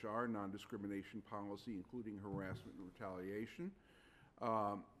AC-R, non-discrimination policy, including harassment and retaliation.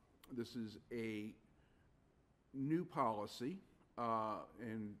 This is a new policy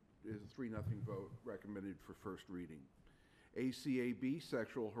and is a 3-0 vote recommended for first reading. ACAB,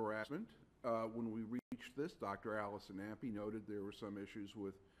 sexual harassment. When we reached this, Dr. Allison Ampe noted there were some issues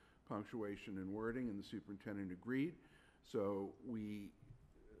with punctuation and wording, and the superintendent agreed. So we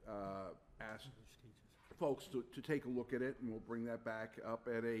asked folks to take a look at it, and we'll bring that back up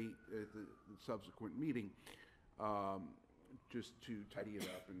at the subsequent meeting, just to tidy it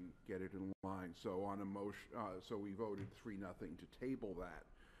up and get it in line. So on a motion, so we voted 3-0 to table that,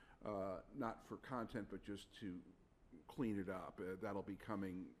 not for content, but just to clean it up. That'll be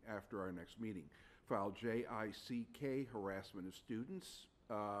coming after our next meeting. File JICK, harassment of students.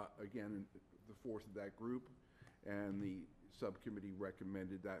 Again, the 4th of that group, and the subcommittee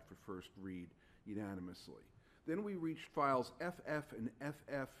recommended that for first read unanimously. Then we reached files FF and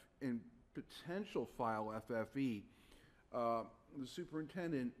FF and potential file FFE. The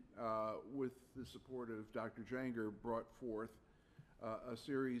superintendent, with the support of Dr. Janger, brought forth a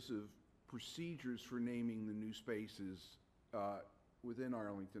series of procedures for naming the new spaces within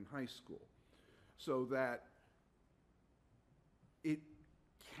Arlington High School, so that it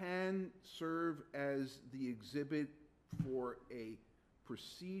can serve as the exhibit for a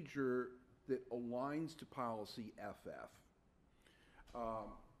procedure that aligns to policy FF.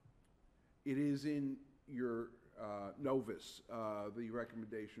 It is in your novice, the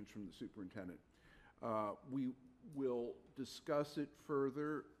recommendations from the superintendent. We will discuss it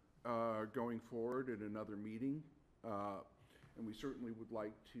further going forward at another meeting, and we certainly would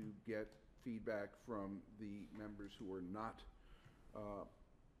like to get feedback from the members who are not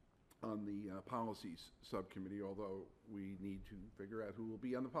on the policies subcommittee, although we need to figure out who will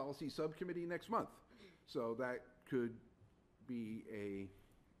be on the policy subcommittee next month. So that could be a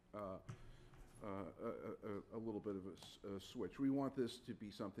little bit of a switch. We want this to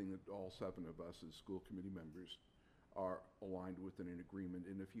be something that all 7 of us as school committee members are aligned with and in agreement.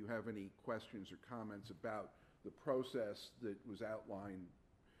 And if you have any questions or comments about the process that was outlined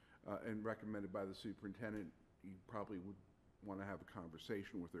and recommended by the superintendent, you probably would want to have a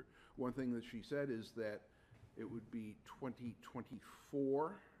conversation with her. One thing that she said is that it would be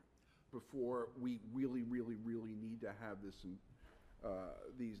 2024 before we really need to have this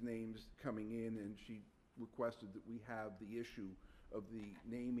these names coming in, and she requested that we have the issue of the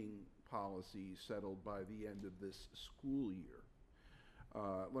naming policy settled by the end of this school year.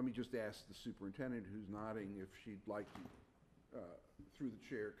 Let me just ask the superintendent, who's nodding, if she'd like to, through the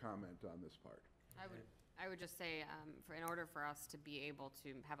chair, comment on this part. I would just say, in order for us to be able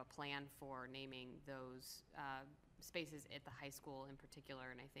to have a plan for naming those spaces at the high school in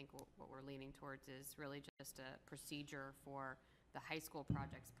particular, and I think what we're leaning towards is really just a procedure for the high school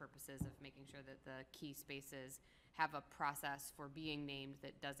project's purposes of making sure that the key spaces have a process for being named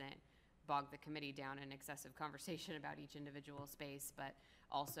that doesn't bog the committee down in excessive conversation about each individual space, but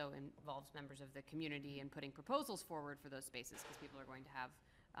also involves members of the community in putting proposals forward for those spaces, because people are going to have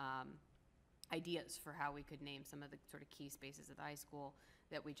ideas for how we could name some of the sort of key spaces at the high school,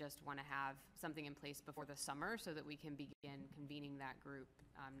 that we just want to have something in place before the summer so that we can begin convening that group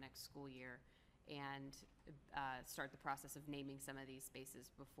next school year and start the process of naming some of these spaces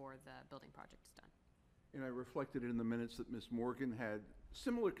before the building project is done. And I reflected in the minutes that Ms. Morgan had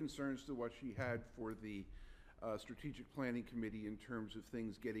similar concerns to what she had for the strategic planning committee in terms of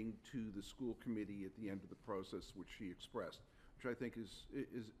things getting to the school committee at the end of the process, which she expressed, which I think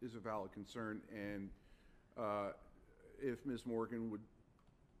is a valid concern. And if Ms. Morgan would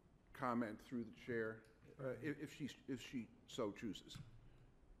comment through the chair, if she so chooses.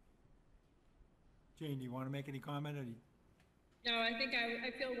 Jane, do you want to make any comment? Or No, I think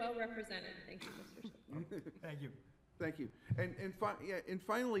I feel well represented. Thank you, Mr. Smith. Thank you. Thank you. And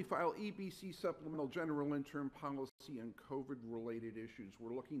finally, file EBC supplemental general interim policy on COVID-related issues.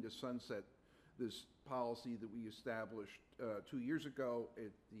 We're looking to sunset this policy that we established 2 years ago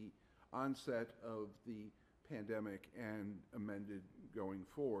at the onset of the pandemic and amended going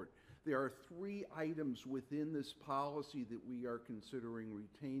forward. There are 3 items within this policy that we are considering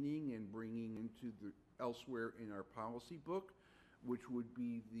retaining and bringing into the elsewhere in our policy book, which would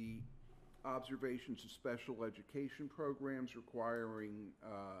be the observations of special education programs requiring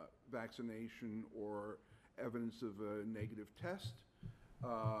vaccination or evidence of a negative test,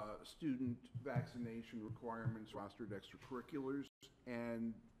 student vaccination requirements, rostered extracurriculars,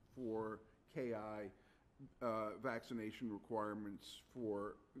 and for KI, vaccination requirements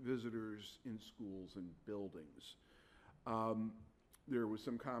for visitors in schools and buildings. There was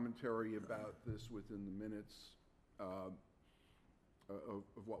some commentary about this within the minutes of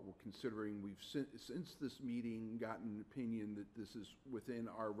what we're considering. We've since this meeting gotten an opinion that this is within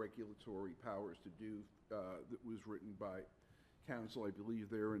our regulatory powers to do, that was written by counsel, I believe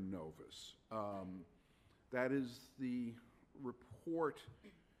they're in Novus. That is the report,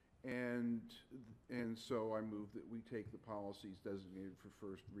 and so I move that we take the policies designated for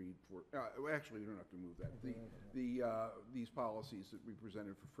first read for, actually, we don't have to move that. These policies that we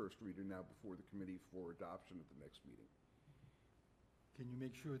presented for first read are now before the committee for adoption at the next meeting. Can you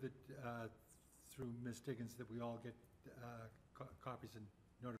make sure that through Ms. Diggins that we all get copies and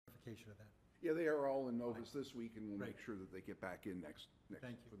notification of that? Yeah, they are all in Novus this week, and we'll make sure that they get back in next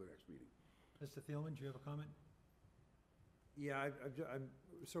Thank you. for the next meeting. Mr. Thielman, do you have a comment? Yeah,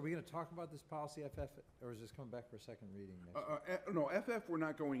 so are we going to talk about this policy FF, or is this coming back for a second reading next week? No, FF we're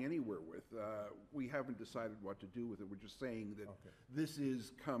not going anywhere with. We haven't decided what to do with it. We're just saying that this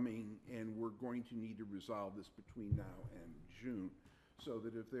is coming, and we're going to need to resolve this between now and June, so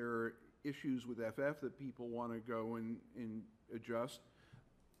that if there are issues with FF that people want to go and adjust,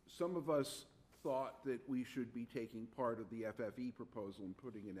 some of us thought that we should be taking part of the FFE proposal and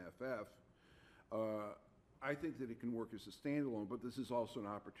putting in FF. I think that it can work as a standalone, but this is also an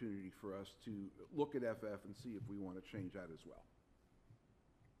opportunity for us to look at FF and see if we want to change that as well.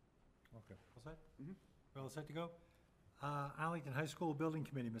 Okay, all set? We're all set to go? Arlington High School Building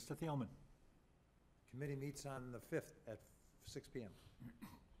Committee, Mr. Thielman. Committee meets on the 5th at 6 PM.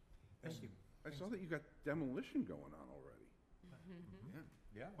 Thank you. I saw that you got demolition going on already.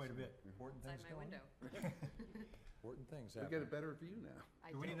 Yeah. Quite a bit. Important Outside things my going window. on. Important things We get a happening. better view now.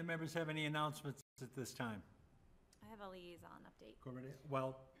 I Do any of the don't. members have any announcements at this time? I have a liaison update. Go right ahead.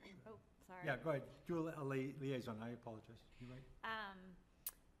 Well, Oh, sorry. yeah, go ahead. Do a liaison. I apologize. You right?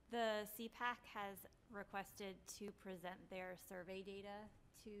 The CPAC has requested to present their survey data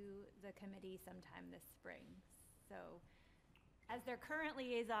to the committee sometime this spring. So as their current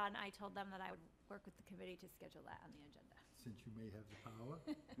liaison, I told them that I would work with the committee to schedule that on the agenda. Since you may have the power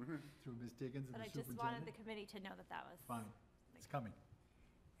through Ms. Diggins and But the I just wanted the superintendent. committee to know that that was. Fine, it's coming.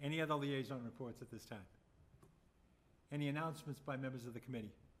 Any other liaison reports at this time? Any announcements by members of the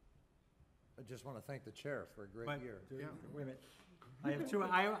committee? I just want to thank the chair for a great Wait, year. Wait a minute. I have two,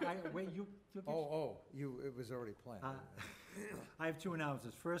 wait, you. It was already planned. I have two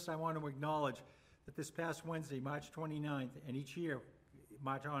announcements. First, I want to acknowledge that this past Wednesday, March 29th, and each year,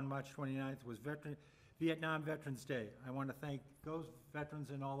 March 29th, was Vietnam Veterans Day. I want to thank those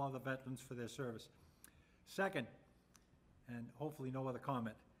veterans and all other veterans for their service. Second, and hopefully no other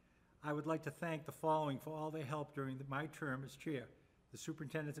comment, I would like to thank the following for all their help during my term as chair: the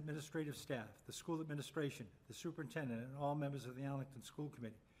superintendent's administrative staff, the school administration, the superintendent, and all members of the Arlington School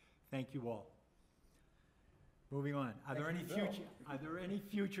Committee. Thank you all. Moving on. Are there any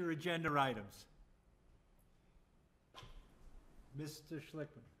future agenda items? Mr.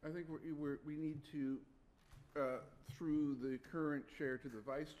 Schlickman. I think we need to, through the current chair to the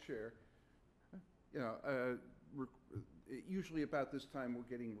vice chair, usually about this time, we're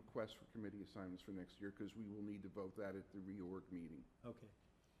getting requests for committee assignments for next year because we will need to vote that at the reorg meeting. Okay.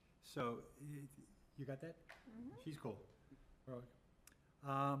 So, you got that? She's cool. All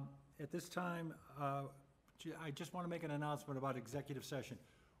right. At this time, I just want to make an announcement about executive session.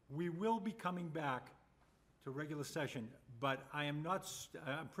 We will be coming back to regular session, but I'm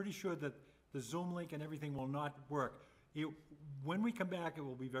pretty sure that the Zoom link and everything will not work. When we come back, it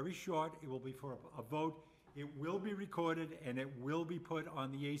will be very short. It will be for a vote. It will be recorded, and it will be put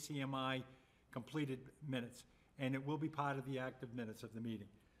on the ACMi completed minutes, and it will be part of the active minutes of the meeting.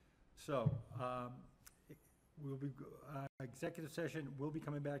 So, executive session will be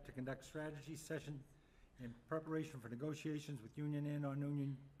coming back to conduct strategy session in preparation for negotiations with union and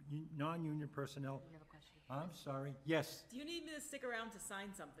non-union personnel. You have a question? I'm sorry. Yes. Do you need me to stick around to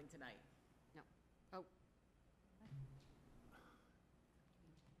sign something tonight? No. Oh,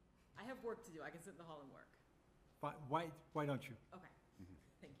 I have work to do. I can sit in the hall and work. Why don't you? Okay.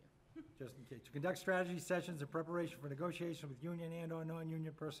 Thank you. Just in case. To conduct strategy sessions in preparation for negotiation with union and/or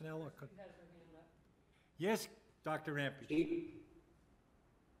non-union personnel. Yes, Dr. Rampy.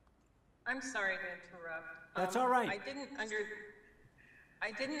 I'm sorry to interrupt. That's all right.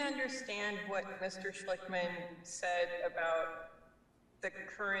 I didn't understand what Mr. Schlickman said about the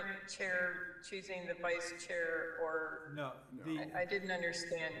current chair choosing the vice chair, or. No. I didn't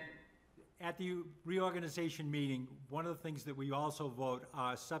understand. At the reorganization meeting, one of the things that we also vote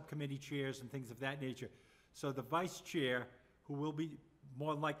are subcommittee chairs and things of that nature. So the vice chair, who will be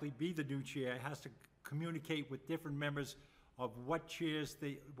more likely be the new chair, has to communicate with different members of what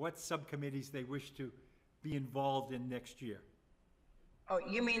subcommittees they wish to be involved in next year. Oh,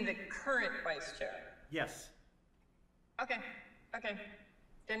 you mean the current vice chair? Yes. Okay.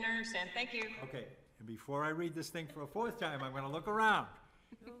 Didn't understand. Thank you. Okay, and before I read this thing for a fourth time, I'm going to look around.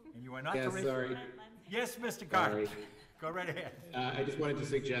 And you are not to raise. Sorry. Yes, Mr. Carter. Sorry. Go right ahead. I just wanted to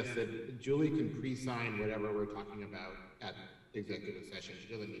suggest that Julie can pre-sign whatever we're talking about at executive session. She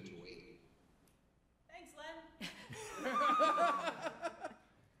doesn't need to wait. Thanks, Len.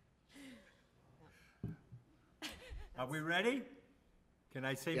 Are we ready? Can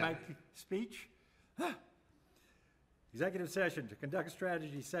I say my speech? Executive session to conduct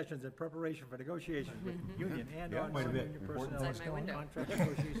strategy sessions in preparation for negotiations with union and non-union personnel. Outside my window. Contract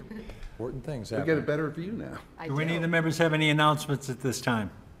negotiations. Important things We get a happening. better view now. I Do any of the members have any announcements at this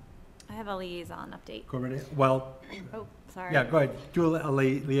time? I have a liaison update. Go right ahead. Well, Oh, sorry. yeah, go ahead. Do a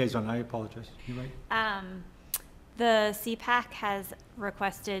liaison. I apologize. You right? The CPAC has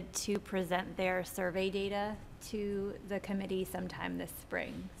requested to present their survey data to the committee sometime this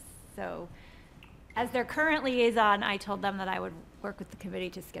spring. So as their current liaison, I told them that I would work with the committee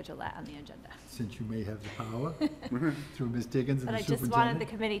to schedule that on the agenda. Since you may have the power through Ms. Diggins and But the I just wanted the superintendent.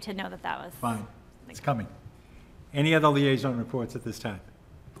 committee to know that that was. Fine, it's coming. Any other liaison reports at this time?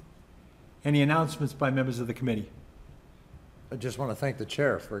 Any announcements by members of the committee? I just want to thank the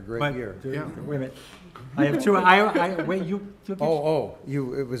chair for a great year. Wait a minute. I have two, wait, you.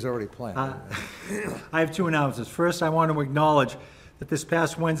 It was already planned. I have two announcements. First, I want to acknowledge that this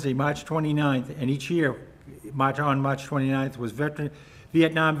past Wednesday, March 29th, and each year, March 29th, was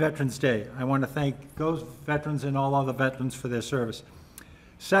Vietnam Veterans Day. I want to thank those veterans and all other veterans for their service.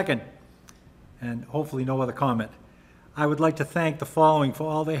 Second, and hopefully no other comment, I would like to thank the following for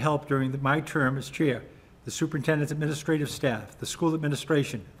all their help during my term as chair: the superintendent's administrative staff, the school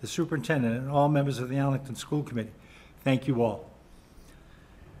administration, the superintendent, and all members of the Arlington School Committee. Thank you all.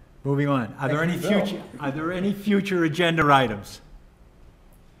 Moving on. Are there any future agenda items?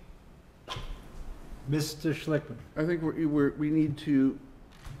 Mr. Schlickman. I think we need to,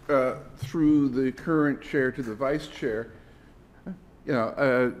 through the current chair to the vice chair,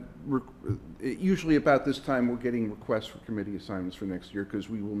 usually about this time, we're getting requests for committee assignments for next year, because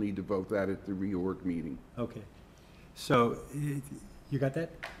we will need to vote that at the reorg meeting. Okay. So, you got that?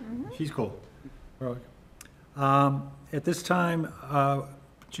 She's cool. At this time,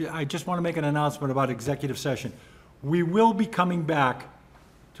 I just want to make an announcement about executive session. We will be coming back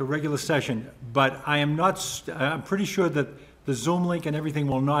to regular session, but I'm pretty sure that the Zoom link and everything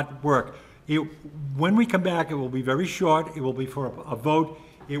will not work. When we come back, it will be very short. It will be for a vote.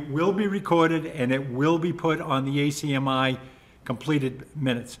 It will be recorded, and it will be put on the ACMi completed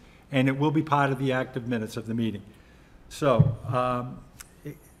minutes, and it will be part of the active minutes of the meeting. So,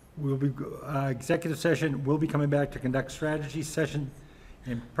 executive session will be coming back to conduct strategy session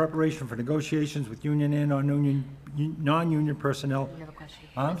in preparation for negotiations with union and non-union personnel. You have a question?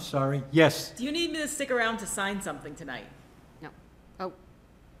 I'm sorry. Yes. Do you need me to stick around to sign something tonight? No. Oh,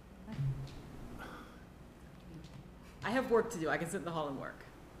 I have work to do. I can sit in the hall and work.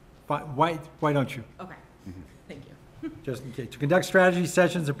 Why don't you? Okay. Thank you. Just in case. To conduct strategy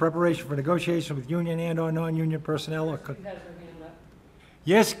sessions in preparation for negotiation with union and/or non-union personnel.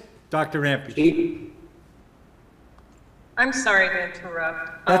 Yes, Dr. Rampage. I'm sorry to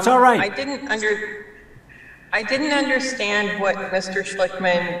interrupt. That's all right. I didn't understand what Mr.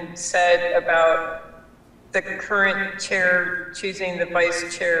 Schlickman said about the current chair choosing the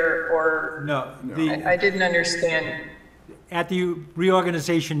vice chair, or. No. I didn't understand. At the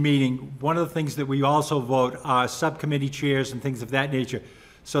reorganization meeting, one of the things that we also vote are subcommittee chairs and things of that nature.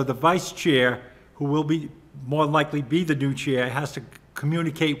 So the vice chair, who will be more likely be the new chair, has to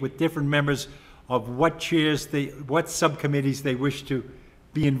communicate with different members of what subcommittees they wish to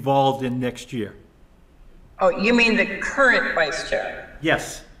be involved in next year. Oh, you mean the current vice chair?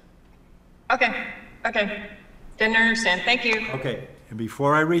 Yes. Okay. Didn't understand. Thank you. Okay, and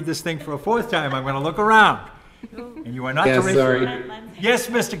before I read this thing for a fourth time, I'm going to look around. And you are not to raise. Sorry. Yes,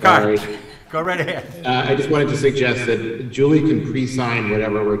 Mr. Carter. Sorry. Go right ahead. I just wanted to suggest that Julie can pre-sign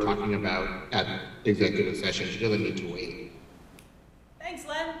whatever we're talking about at executive session. She doesn't need to wait. Thanks,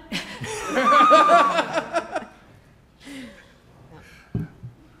 Len.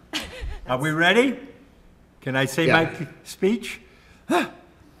 Are we ready? Can I say my speech?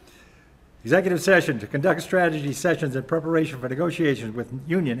 Executive session to conduct strategy sessions in preparation for negotiations with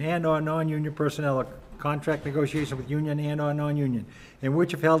union and/or non-union personnel, or contract negotiation with union and/or non-union, in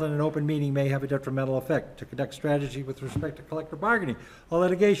which if held in an open meeting may have a detrimental effect. To conduct strategy with respect to collective bargaining or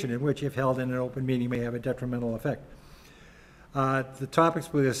litigation, in which if held in an open meeting may have a detrimental effect. The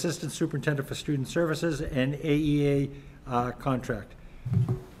topics were the Assistant Superintendent for Student Services and AEA contract.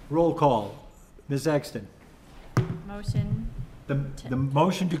 Roll call. Ms. Exton. Motion. The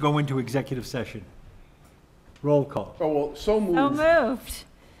motion to go into executive session. Roll call. Oh, well, so moved. So moved.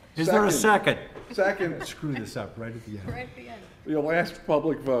 Is there a second? Second. Screw this up right at the end. Right at the end. Your last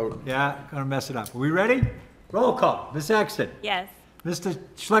public vote. Yeah, gonna mess it up. Are we ready? Roll call. Ms. Exton. Yes. Mr.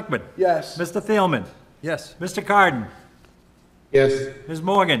 Schlickman. Yes. Mr. Thielman. Yes. Mr. Carden. Yes. Ms.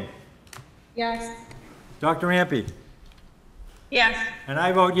 Morgan. Yes. Dr. Ampe. Yes. And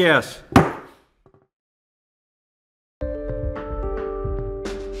I vote yes.